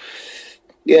 So,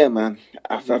 yeah, man,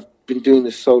 I've been doing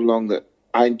this so long that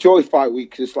I enjoy fight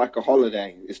week because it's like a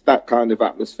holiday. It's that kind of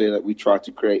atmosphere that we try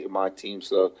to create in my team.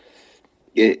 So,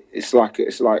 yeah, it's like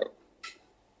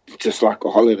just like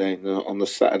a holiday. On the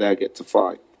Saturday, I get to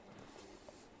fight.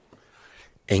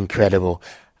 Incredible.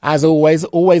 As always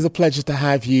a pleasure to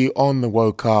have you on the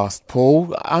WOCast,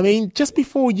 Paul. I mean, just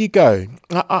before you go,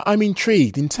 I'm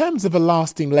intrigued in terms of a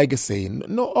lasting legacy.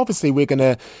 Not obviously, we're going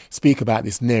to speak about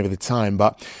this nearer the time,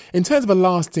 but in terms of a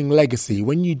lasting legacy,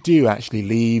 when you do actually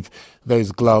leave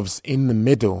those gloves in the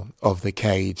middle of the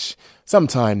cage,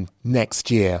 sometime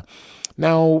next year.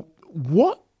 Now,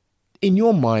 what in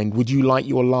your mind would you like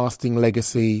your lasting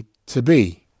legacy to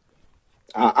be?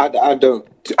 I don't,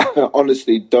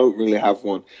 honestly, don't really have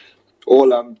one.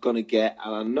 All I'm going to get,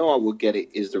 and I know I will get it,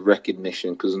 is the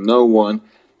recognition, because it's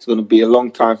going to be a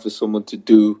long time for someone to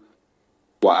do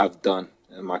what I've done.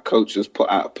 And my coach just put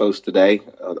out a post today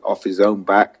off his own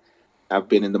back. I've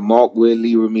been in the Mark Weir,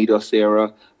 Lee Remedios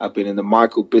era. I've been in the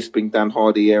Michael Bisping, Dan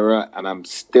Hardy era. And I'm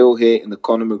still here in the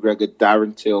Conor McGregor,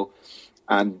 Darren Till,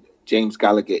 and James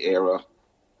Gallagher era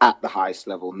at the highest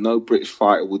level. No British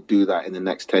fighter would do that in the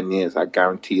next 10 years. I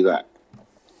guarantee that.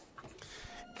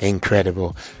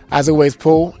 Incredible. As always,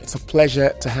 Paul, it's a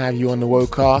pleasure to have you on the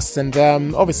Wocast. And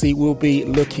obviously, we'll be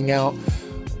looking out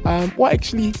what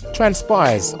actually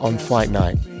transpires on fight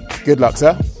night. Good luck,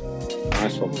 sir.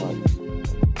 Nice one, Mike.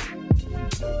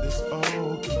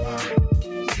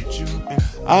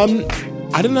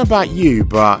 I don't know about you,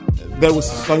 but there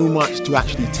was so much to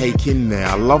actually take in there.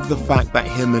 I love the fact that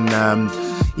him and,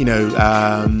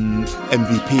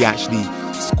 MVP actually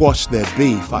squashed their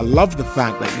beef. I love the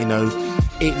fact that,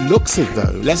 it looks as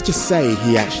though, let's just say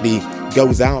he actually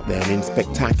goes out there in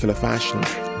spectacular fashion,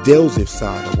 deals with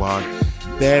Sadawad.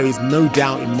 There is no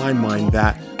doubt in my mind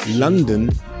that London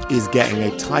is getting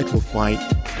a title fight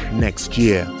next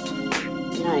year.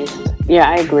 Nice. Yeah,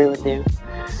 I agree with you.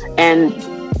 And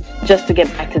just to get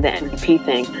back to the MVP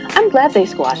thing, I'm glad they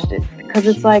squashed it, because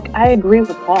it's like, I agree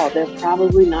with Paul. They're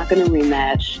probably not going to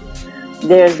rematch.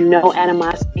 There's no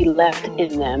animosity left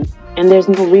in them, and there's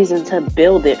no reason to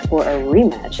build it for a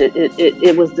rematch.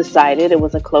 It was decided. It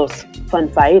was a close,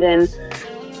 fun fight, and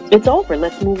it's over.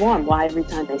 Let's move on. Why every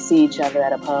time they see each other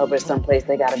at a pub or someplace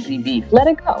they got to be beef? Let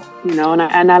it go,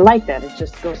 and I like that. It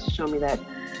just goes to show me that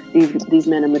these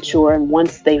men are mature, and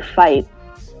once they fight,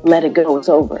 let it go. It's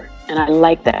over. And I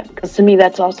like that, because to me,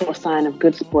 that's also a sign of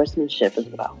good sportsmanship as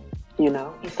well. You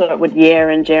saw it with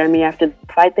Yair and Jeremy after the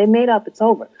fight. They made up. It's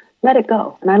over. Let it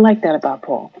go. And I like that about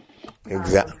Paul.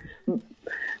 Exactly.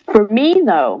 For me,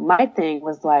 though, my thing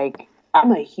was like,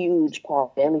 I'm a huge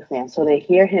Paul Daley fan. So to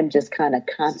hear him just kind of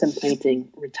contemplating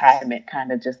retirement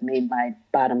kind of just made my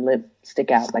bottom lip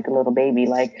stick out like a little baby.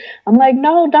 Like, I'm like,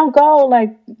 no, don't go.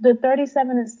 Like, the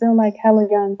 37 is still like hella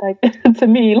young, like to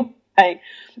me. Like,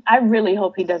 I really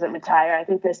hope he doesn't retire. I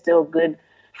think there's still good,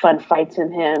 fun fights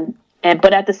in him.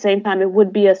 But at the same time, it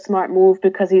would be a smart move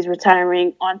because he's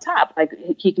retiring on top. Like,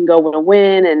 he can go with a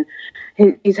win,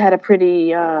 and he's had a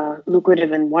pretty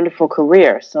lucrative and wonderful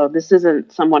career. So this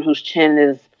isn't someone whose chin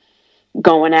is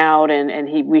going out, and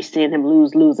we're seeing him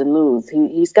lose.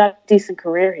 He's got a decent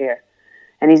career here,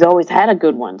 and he's always had a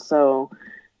good one. So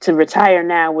to retire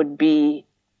now would be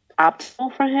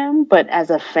optimal for him. But as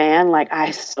a fan, like,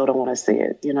 I still don't want to see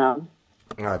it,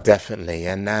 Oh, definitely.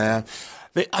 And I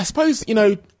suppose,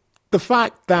 the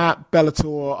fact that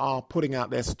Bellator are putting out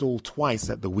their stall twice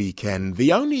at the weekend,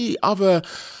 the only other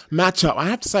matchup I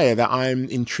have to say that I'm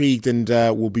intrigued and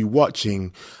will be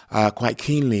watching quite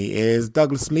keenly is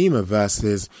Douglas Lima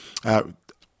versus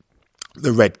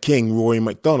the Red King, Rory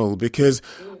McDonald, because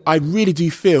I really do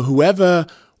feel whoever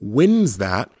wins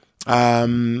that,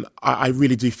 I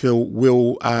really do feel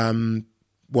will, I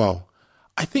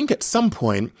think at some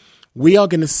point we are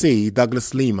going to see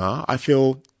Douglas Lima. I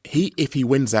feel if he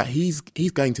wins that, he's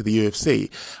going to the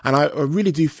UFC, and I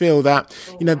really do feel that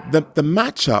the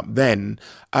matchup then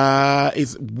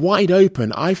is wide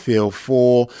open. I feel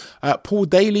for Paul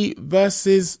Daley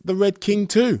versus the Red King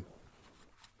too.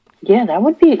 Yeah, that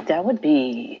would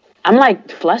be. I'm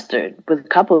like flustered with a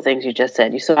couple of things you just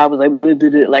said. I was like,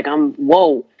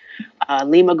 whoa.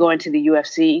 Lima going to the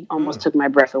UFC almost took my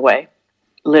breath away.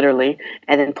 Literally.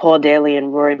 And then Paul Daley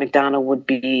and Rory McDonald would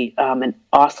be an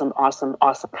awesome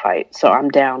fight. So I'm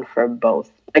down for both.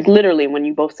 Like, literally, when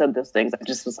you both said those things, I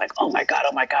just was like, oh my God,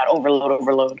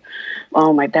 overload.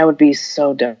 Oh my, that would be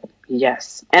so dope.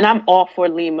 Yes. And I'm all for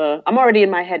Lima. I'm already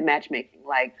in my head matchmaking.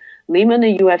 Like, Lima in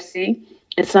the UFC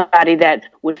is somebody that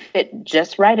would fit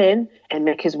just right in and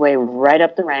make his way right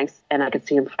up the ranks, and I could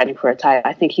see him fighting for a title.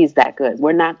 I think he's that good.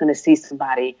 We're not going to see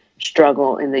somebody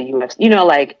struggle in the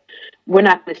UFC. We're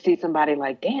not going to see somebody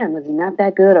like, damn, is he not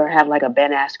that good? Or have like a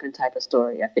Ben Askren type of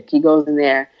story. I think he goes in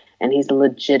there and he's a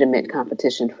legitimate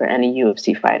competition for any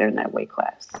UFC fighter in that weight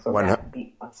class. So that would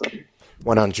be awesome.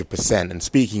 100%. And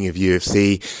speaking of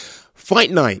UFC,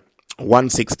 Fight Night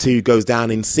 162 goes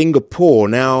down in Singapore.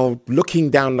 Now,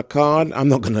 looking down the card, I'm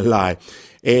not going to lie,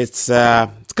 it's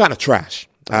kind of trash.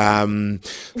 For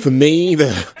me,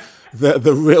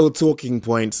 the real talking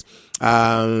points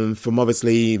from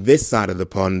obviously this side of the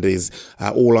pond is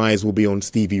all eyes will be on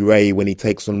Stevie Ray when he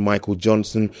takes on Michael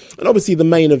Johnson. And obviously the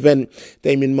main event,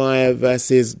 Damian Maia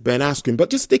versus Ben Askren. But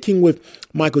just sticking with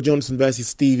Michael Johnson versus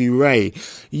Stevie Ray,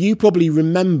 you probably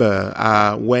remember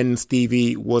when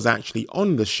Stevie was actually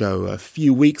on the show a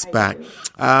few weeks back.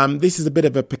 This is a bit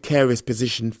of a precarious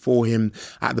position for him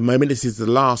at the moment. This is the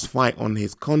last fight on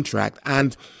his contract,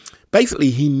 and basically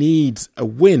he needs a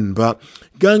win. But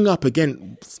going up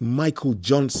against Michael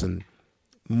Johnson,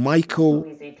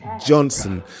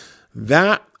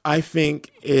 that I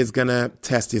think is going to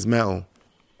test his mettle.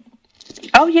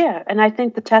 Oh, yeah. And I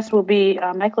think the test will be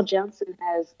Michael Johnson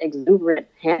has exuberant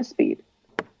hand speed.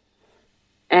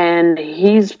 And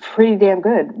he's pretty damn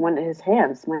good when he's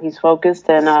focused.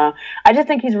 And I just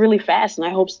think he's really fast. And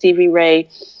I hope Stevie Ray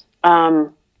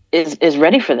is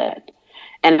ready for that.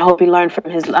 And I hope he learned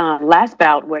from his last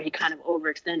bout where he kind of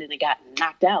overextended and got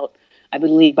knocked out, I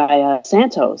believe, by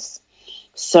Santos.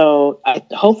 So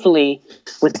hopefully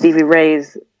with Stevie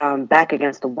Ray's back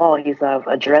against the wall, he's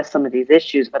addressed some of these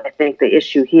issues. But I think the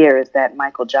issue here is that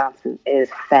Michael Johnson is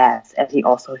fast and he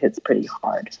also hits pretty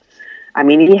hard. I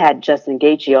mean, he had Justin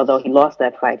Gaethje, although he lost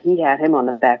that fight, he had him on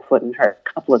the back foot and hurt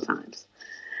a couple of times.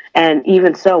 And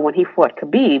even so, when he fought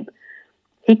Khabib,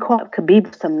 he caught Khabib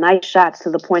with some nice shots to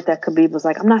the point that Khabib was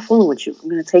like, I'm not fooling with you. I'm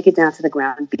going to take it down to the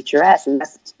ground and beat your ass. And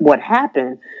that's what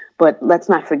happened. But let's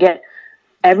not forget,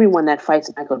 everyone that fights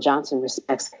Michael Johnson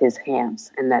respects his hands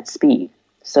and that speed.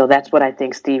 So that's what I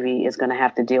think Stevie is going to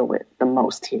have to deal with the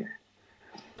most here.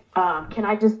 Can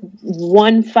I just,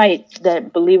 one fight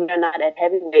that, believe it or not, at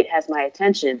heavyweight has my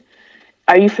attention.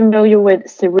 Are you familiar with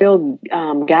Cyril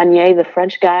Gagné, the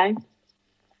French guy?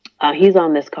 He's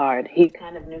on this card. He's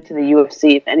kind of new to the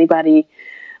UFC. If anybody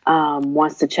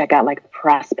wants to check out like a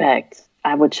prospect,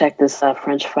 I would check this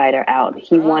French fighter out.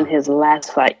 He won his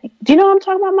last fight. Do you know what I'm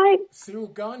talking about, Mike? Cyril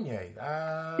Gagné.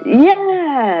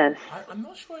 Yes. I'm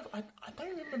not sure. I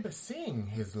don't remember seeing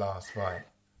his last fight.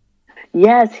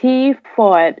 Yes, he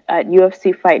fought at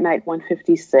UFC Fight Night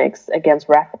 156 against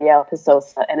Rafael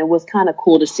Pisosa, and it was kind of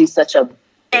cool to see such a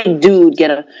big dude get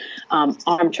a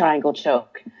arm triangle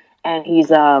choke. And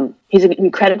he's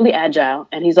incredibly agile,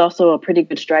 and he's also a pretty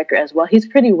good striker as well. He's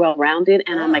pretty well-rounded,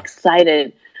 and I'm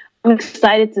excited. I'm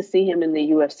excited to see him in the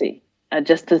UFC,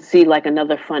 just to see like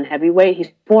another fun heavyweight. He's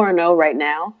 4-0 right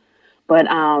now, but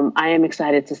I am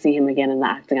excited to see him again in the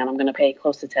octagon. I'm going to pay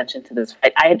close attention to this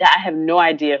fight. I have no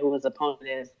idea who his opponent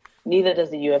is. Neither does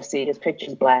the UFC. His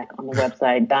picture's black on the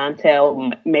website.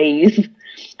 Dontel Mays.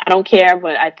 I don't care,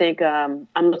 but I think I'm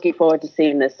looking forward to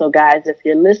seeing this. So, guys, if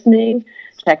you're listening,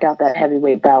 check out that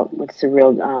heavyweight bout with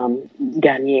Cyril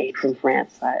Gagné from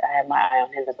France. I have my eye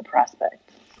on him as a prospect.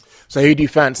 So who do you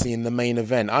fancy in the main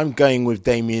event? I'm going with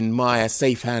Damian Maia,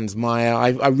 safe hands Maia.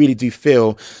 I really do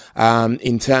feel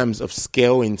in terms of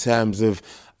skill, in terms of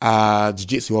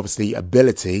jiu-jitsu, obviously,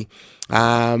 ability,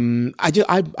 I'm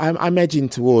edging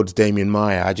towards Damian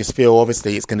Maia. I just feel,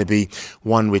 obviously, it's going to be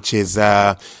one which is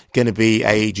going to be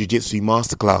a jiu-jitsu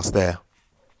masterclass there.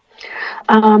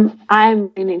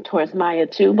 I'm leaning towards Maia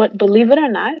too, but believe it or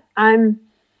not, I'm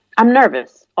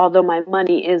nervous, although my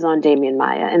money is on Damian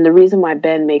Maia. And the reason why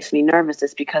Ben makes me nervous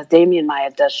is because Damian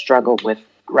Maia does struggle with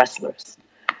wrestlers.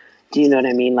 Do you know what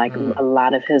I mean? Like a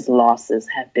lot of his losses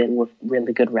have been with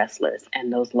really good wrestlers.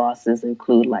 And those losses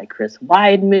include like Chris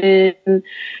Weidman,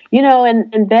 you know,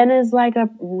 and Ben is like a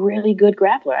really good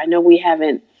grappler. I know we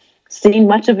haven't seen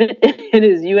much of it in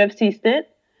his UFC stint,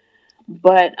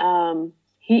 but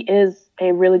he is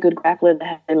a really good grappler that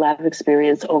has a lot of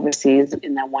experience overseas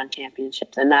in that one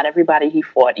championships. And not everybody he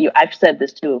fought. I've said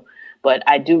this too, but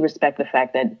I do respect the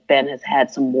fact that Ben has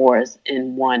had some wars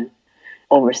and won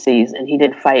overseas, and he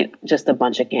didn't fight just a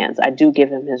bunch of cans. I do give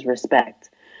him his respect.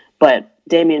 But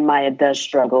Damian Maia does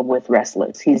struggle with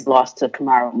wrestlers. He's lost to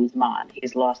Kamaru Usman.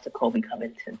 He's lost to Colby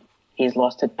Covington. He's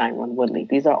lost to Tyron Woodley.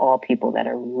 These are all people that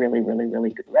are really, really,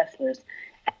 really good wrestlers,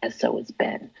 and so is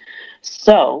Ben.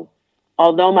 So,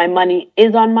 although my money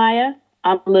is on Maia,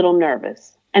 I'm a little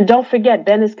nervous. And don't forget,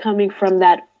 Ben is coming from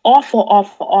that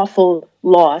awful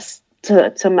loss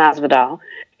to Masvidal.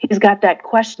 He's got that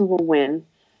questionable win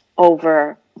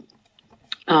over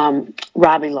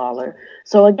Robbie Lawler.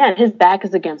 So again, his back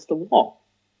is against the wall.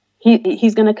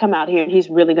 He's going to come out here and he's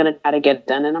really going to try to get it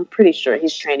done. And I'm pretty sure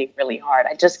he's training really hard.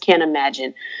 I just can't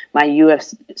imagine my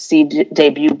UFC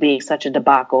debut being such a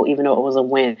debacle, even though it was a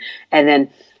win. And then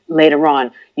later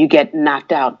on, you get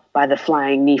knocked out by the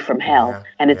flying knee from hell.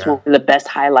 And it's one of the best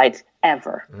highlights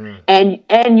ever.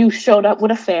 And you showed up with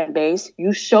a fan base.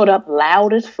 You showed up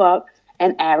loud as fuck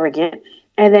and arrogant.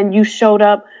 And then you showed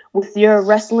up with your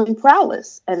wrestling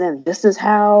prowess. And then this is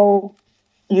how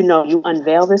you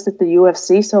unveil this at the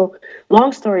UFC. So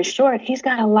long story short, he's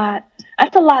got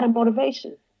that's a lot of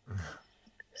motivation.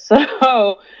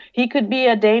 So he could be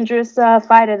a dangerous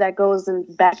fighter that goes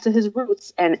back to his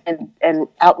roots and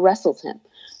out wrestles him.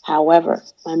 However,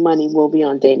 my money will be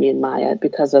on Damian Maia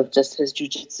because of just his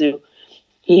jiu-jitsu.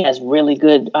 He has really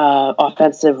good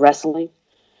offensive wrestling.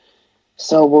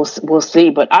 So we'll see.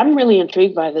 But I'm really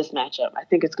intrigued by this matchup. I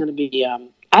think it's going to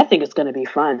be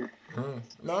fun.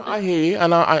 No, I hear you,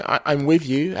 and I'm with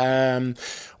you.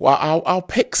 Well, our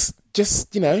picks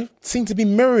just seem to be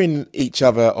mirroring each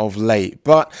other of late.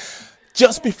 But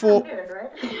just before,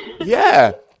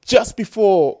 just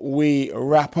before we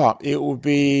wrap up, it would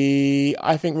be,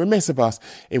 I think, remiss of us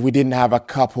if we didn't have a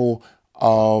couple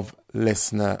of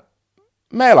listener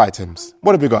mail items.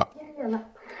 What have we got?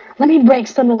 Let me break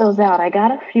some of those out. I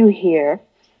got a few here.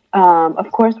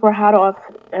 Of course, we're hot off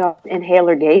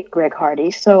Inhalergate, Greg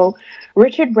Hardy. So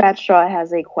Richard Bradshaw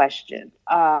has a question.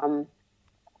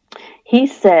 He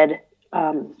said,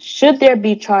 should there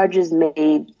be changes made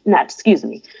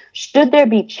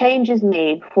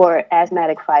for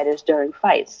asthmatic fighters during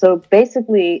fights? So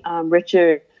basically,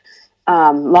 Richard,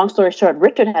 long story short,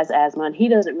 Richard has asthma, and he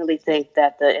doesn't really think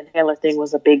that the inhaler thing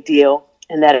was a big deal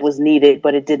and that it was needed,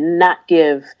 but it did not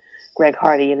give Greg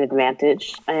Hardy an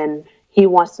advantage. And he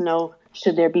wants to know,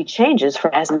 should there be changes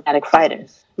for asthmatic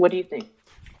fighters? What do you think?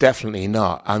 Definitely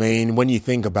not. I mean, when you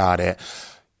think about it,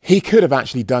 he could have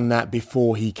actually done that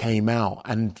before he came out.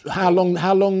 And how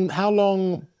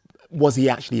long was he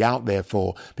actually out there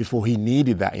for before he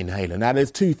needed that inhaler? Now,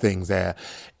 there's two things there.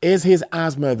 Is his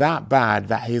asthma that bad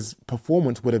that his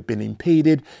performance would have been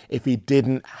impeded if he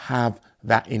didn't have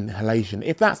that inhalation?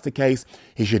 If that's the case,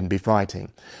 he shouldn't be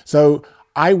fighting. So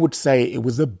I would say it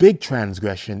was a big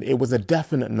transgression. It was a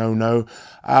definite no-no.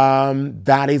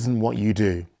 That isn't what you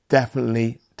do.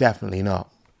 Definitely not.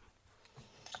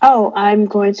 Oh, I'm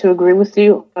going to agree with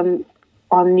you I'm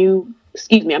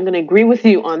going to agree with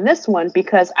you on this one,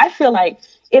 because I feel like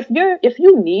if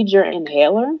you need your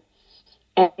inhaler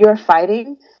and you're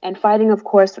fighting, and fighting, of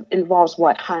course, involves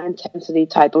high intensity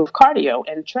type of cardio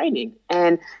and training.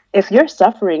 And if you're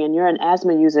suffering and you're an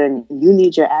asthma user and you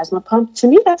need your asthma pump, to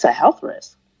me, that's a health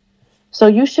risk. So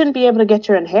you shouldn't be able to get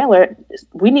your inhaler.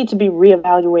 We need to be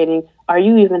reevaluating, are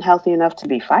you even healthy enough to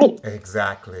be fighting?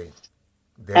 Exactly.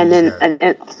 And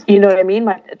you know what I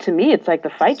mean? To me, it's like the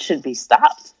fight should be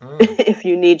stopped if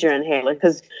you need your inhaler,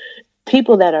 because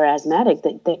people that are asthmatic,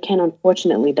 they can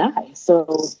unfortunately die.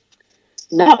 So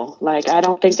no, I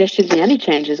don't think there should be any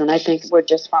changes. And I think we're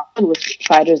just fine with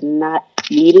fighters not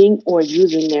needing or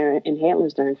using their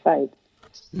inhalers during fights.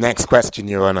 Next question,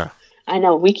 Your Honor. I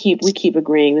know we keep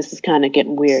agreeing. This is kind of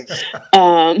getting weird.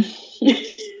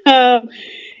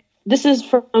 This is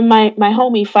from my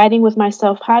homie Fighting With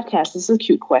Myself podcast. This is a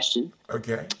cute question.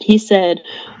 Okay. He said,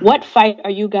 what fight are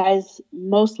you guys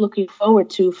most looking forward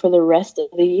to for the rest of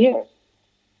the year?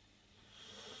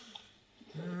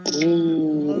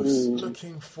 Most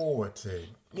looking forward to.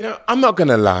 I'm not going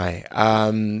to lie.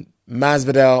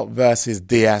 Masvidal versus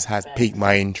Diaz has piqued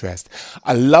my interest.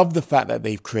 I love the fact that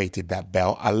they've created that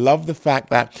belt. I love the fact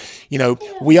that,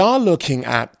 we are looking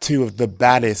at two of the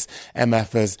baddest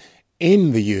MFers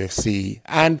in the UFC.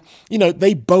 And,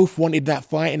 they both wanted that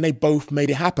fight and they both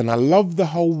made it happen. I love the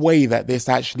whole way that this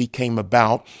actually came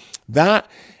about. That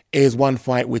is one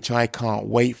fight which I can't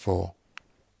wait for.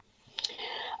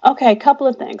 Okay, a couple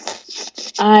of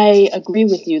things. I agree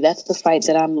with you. That's the fight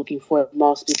that I'm looking for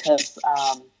most, because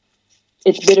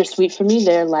it's bittersweet for me.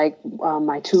 They're like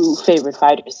my two favorite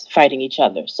fighters fighting each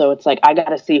other. So it's like, I got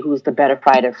to see who's the better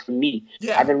fighter for me.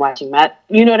 Yeah. I've been watching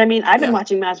you know what I mean? I've been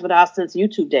watching Masvidal since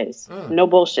YouTube days. No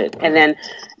bullshit. And then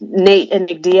Nate and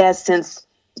Nick Diaz since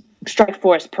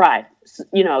Strikeforce Pride.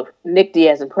 Nick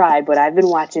Diaz and Pride, but I've been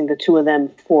watching the two of them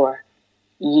for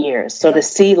years. So to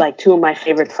see two of my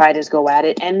favorite fighters go at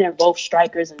it, and they're both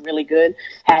strikers and really good,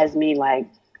 has me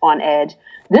on edge.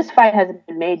 This fight hasn't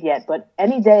been made yet, but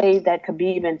any day that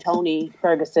Khabib and Tony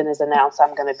Ferguson is announced,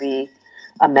 I'm going to be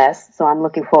a mess. So I'm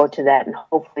looking forward to that, and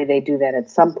hopefully they do that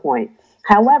at some point.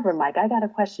 However, Mike, I got a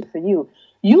question for you.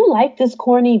 You like this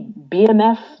corny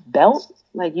BMF belt?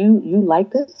 You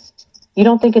like this? You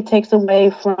don't think it takes away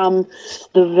from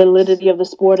the validity of the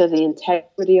sport or the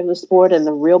integrity of the sport and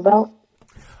the real belt?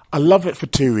 I love it for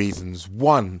two reasons.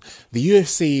 One, the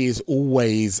UFC is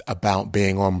always about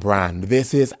being on brand.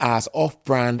 This is as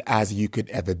off-brand as you could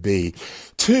ever be.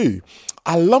 Two,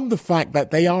 I love the fact that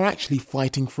they are actually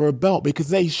fighting for a belt, because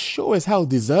they sure as hell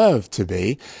deserve to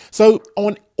be. So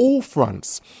on all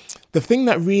fronts, the thing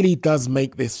that really does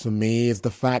make this for me is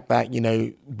the fact that,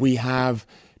 we have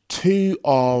two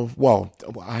of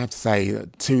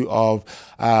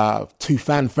two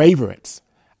fan favorites.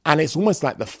 And it's almost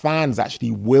like the fans actually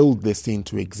willed this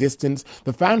into existence.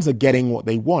 The fans are getting what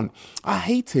they want. I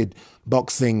hated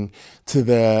boxing to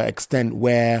the extent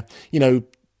where,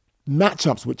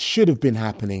 matchups which should have been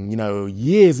happening,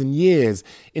 years and years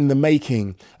in the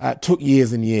making, took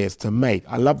years and years to make.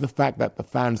 I love the fact that the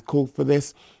fans called for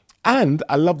this, and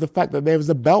I love the fact that there was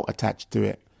a belt attached to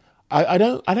it. I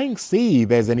don't see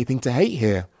there's anything to hate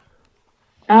here.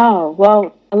 Oh,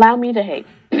 well, allow me to hate.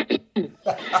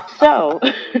 So,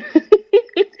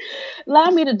 allow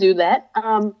me to do that.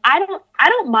 I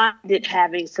don't mind it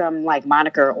having some like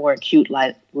moniker or a cute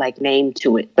like name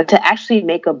to it, but to actually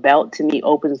make a belt to me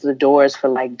opens the doors for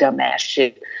like dumbass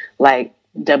shit, like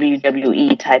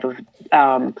WWE type of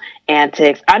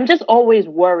antics. I'm just always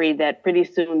worried that pretty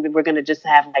soon we're going to just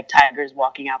have like tigers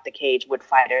walking out the cage with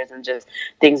fighters and just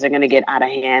things are going to get out of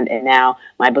hand. And now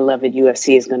my beloved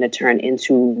UFC is going to turn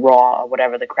into Raw or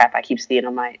whatever the crap I keep seeing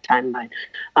on my timeline.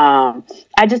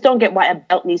 I just don't get why a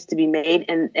belt needs to be made.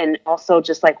 And also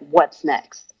just like, what's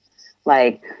next?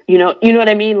 Like, you know what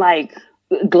I mean? Like,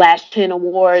 glass chin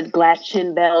award, glass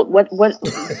chin belt. What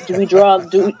do we draw?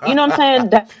 You know what I'm saying?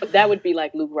 That would be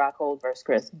like Luke Rockhold versus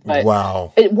Chris. But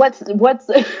wow. What's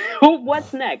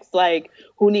what's next? Like,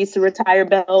 who needs to retire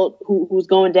belt? Who's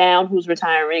going down? Who's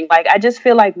retiring? Like, I just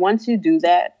feel like once you do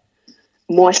that,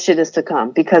 more shit is to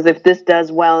come. Because if this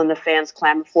does well and the fans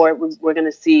clamor for it, we're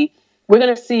gonna see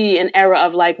an era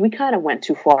of like, we kind of went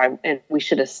too far and we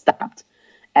should have stopped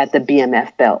at the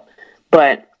BMF belt.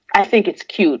 But I think it's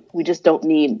cute. We just don't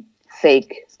need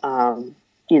fake,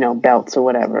 belts or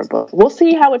whatever. But we'll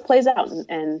see how it plays out.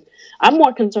 And I'm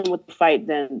more concerned with the fight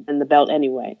than the belt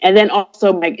anyway. And then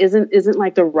also, like, isn't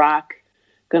like The Rock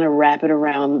gonna wrap it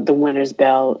around the winner's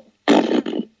belt?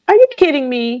 Are you kidding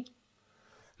me?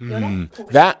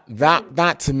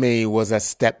 That to me was a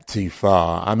step too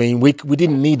far. I mean, we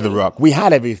didn't need The Rock. We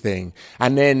had everything,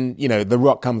 and then The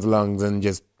Rock comes along and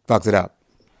just fucks it up.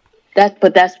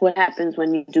 But that's what happens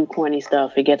when you do corny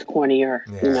stuff. It gets cornier,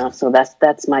 So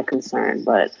that's my concern.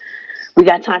 But we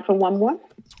got time for one more.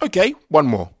 Okay, one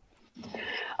more.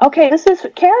 Okay,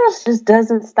 Karras just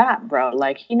doesn't stop, bro.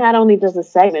 Like, he not only does a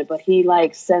segment, but he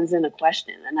like sends in a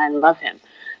question, and I love him.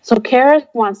 So Karras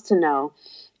wants to know: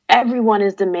 everyone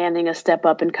is demanding a step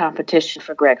up in competition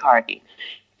for Greg Hardy.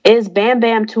 Is Bam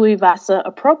Bam Tuivasa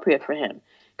appropriate for him?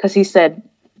 Because he said.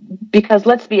 Because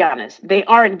let's be honest, they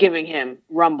aren't giving him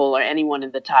Rumble or anyone in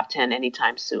the top 10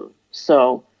 anytime soon.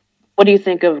 So what do you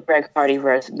think of Greg Hardy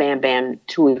versus Bam Bam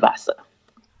Tuivasa?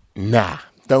 Nah,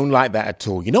 don't like that at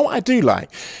all. You know what I do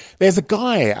like? There's a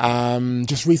guy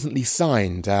just recently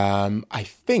signed, I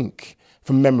think,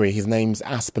 from memory, his name's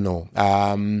Aspinall.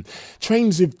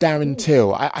 Trains with Darren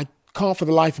Till. I can't for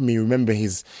the life of me remember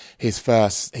his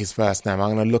first name.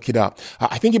 I'm going to look it up.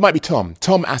 I think it might be Tom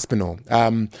Aspinall.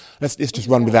 Let's just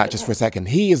run with that just for a second.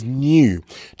 He is new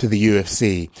to the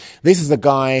UFC. This is a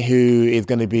guy who is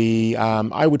going to be,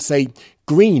 I would say,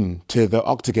 green to the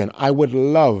octagon. I would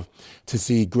love to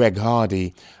see Greg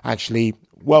Hardy actually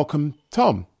welcome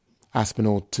Tom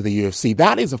Aspinall to the UFC.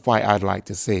 That is a fight I'd like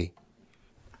to see.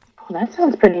 That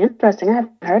sounds pretty interesting. I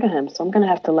haven't heard of him, so I'm going to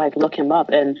have to like look him up.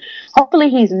 And hopefully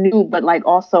he's new, but like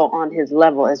also on his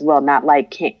level as well. Not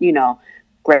like,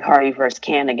 Greg Hardy versus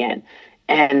Can again.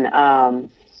 And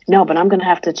no, but I'm going to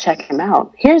have to check him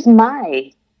out. Here's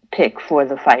my pick for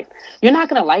the fight. You're not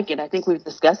going to like it. I think we've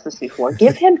discussed this before.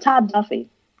 Give him Todd Duffy.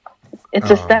 It's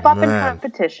a step up in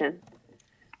competition.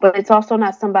 But it's also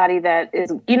not somebody that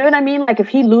is, you know what I mean? Like, if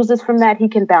he loses from that, he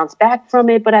can bounce back from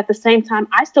it. But at the same time,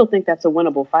 I still think that's a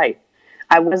winnable fight.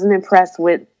 I wasn't impressed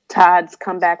with Todd's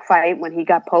comeback fight when he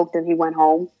got poked and he went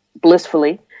home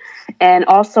blissfully. And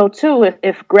also, too,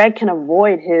 if Greg can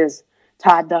avoid his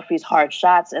Todd Duffy's hard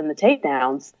shots and the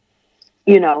takedowns,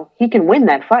 he can win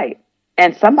that fight.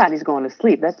 And somebody's going to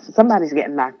sleep. Somebody's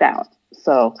getting knocked out.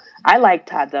 So I like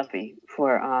Todd Duffy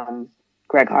for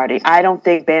Greg Hardy. I don't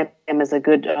think Bam Bam is a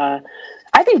good...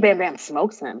 I think Bam Bam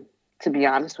smokes him, to be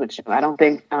honest with you. I don't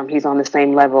think he's on the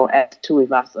same level as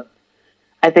Tuivasa.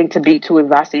 I think to beat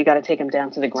Tuivasa, you got to take him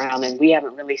down to the ground, and we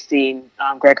haven't really seen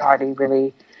Greg Hardy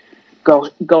really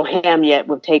go ham yet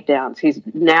with takedowns. He's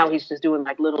just doing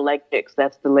like little leg kicks.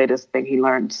 That's the latest thing he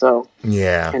learned. So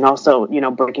yeah, and also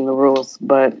breaking the rules.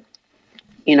 But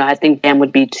I think Bam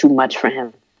would be too much for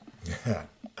him.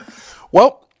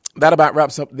 Well, that about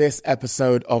wraps up this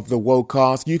episode of the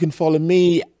Wocast. You can follow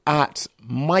me at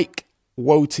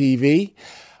MikeWoTV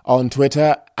on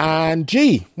Twitter. And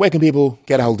G, where can people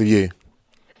get a hold of you?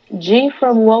 G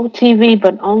from WoTV,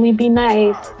 but only be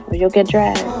nice or you'll get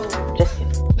dragged. Just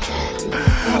kidding.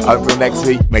 Until next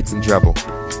week, make some trouble.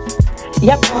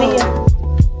 Yep, see ya.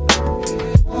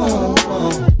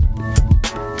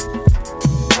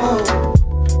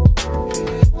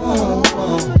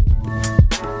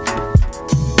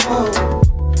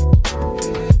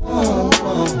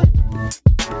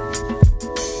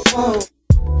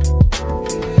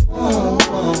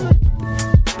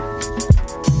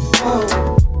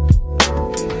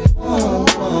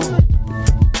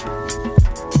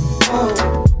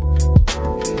 Oh.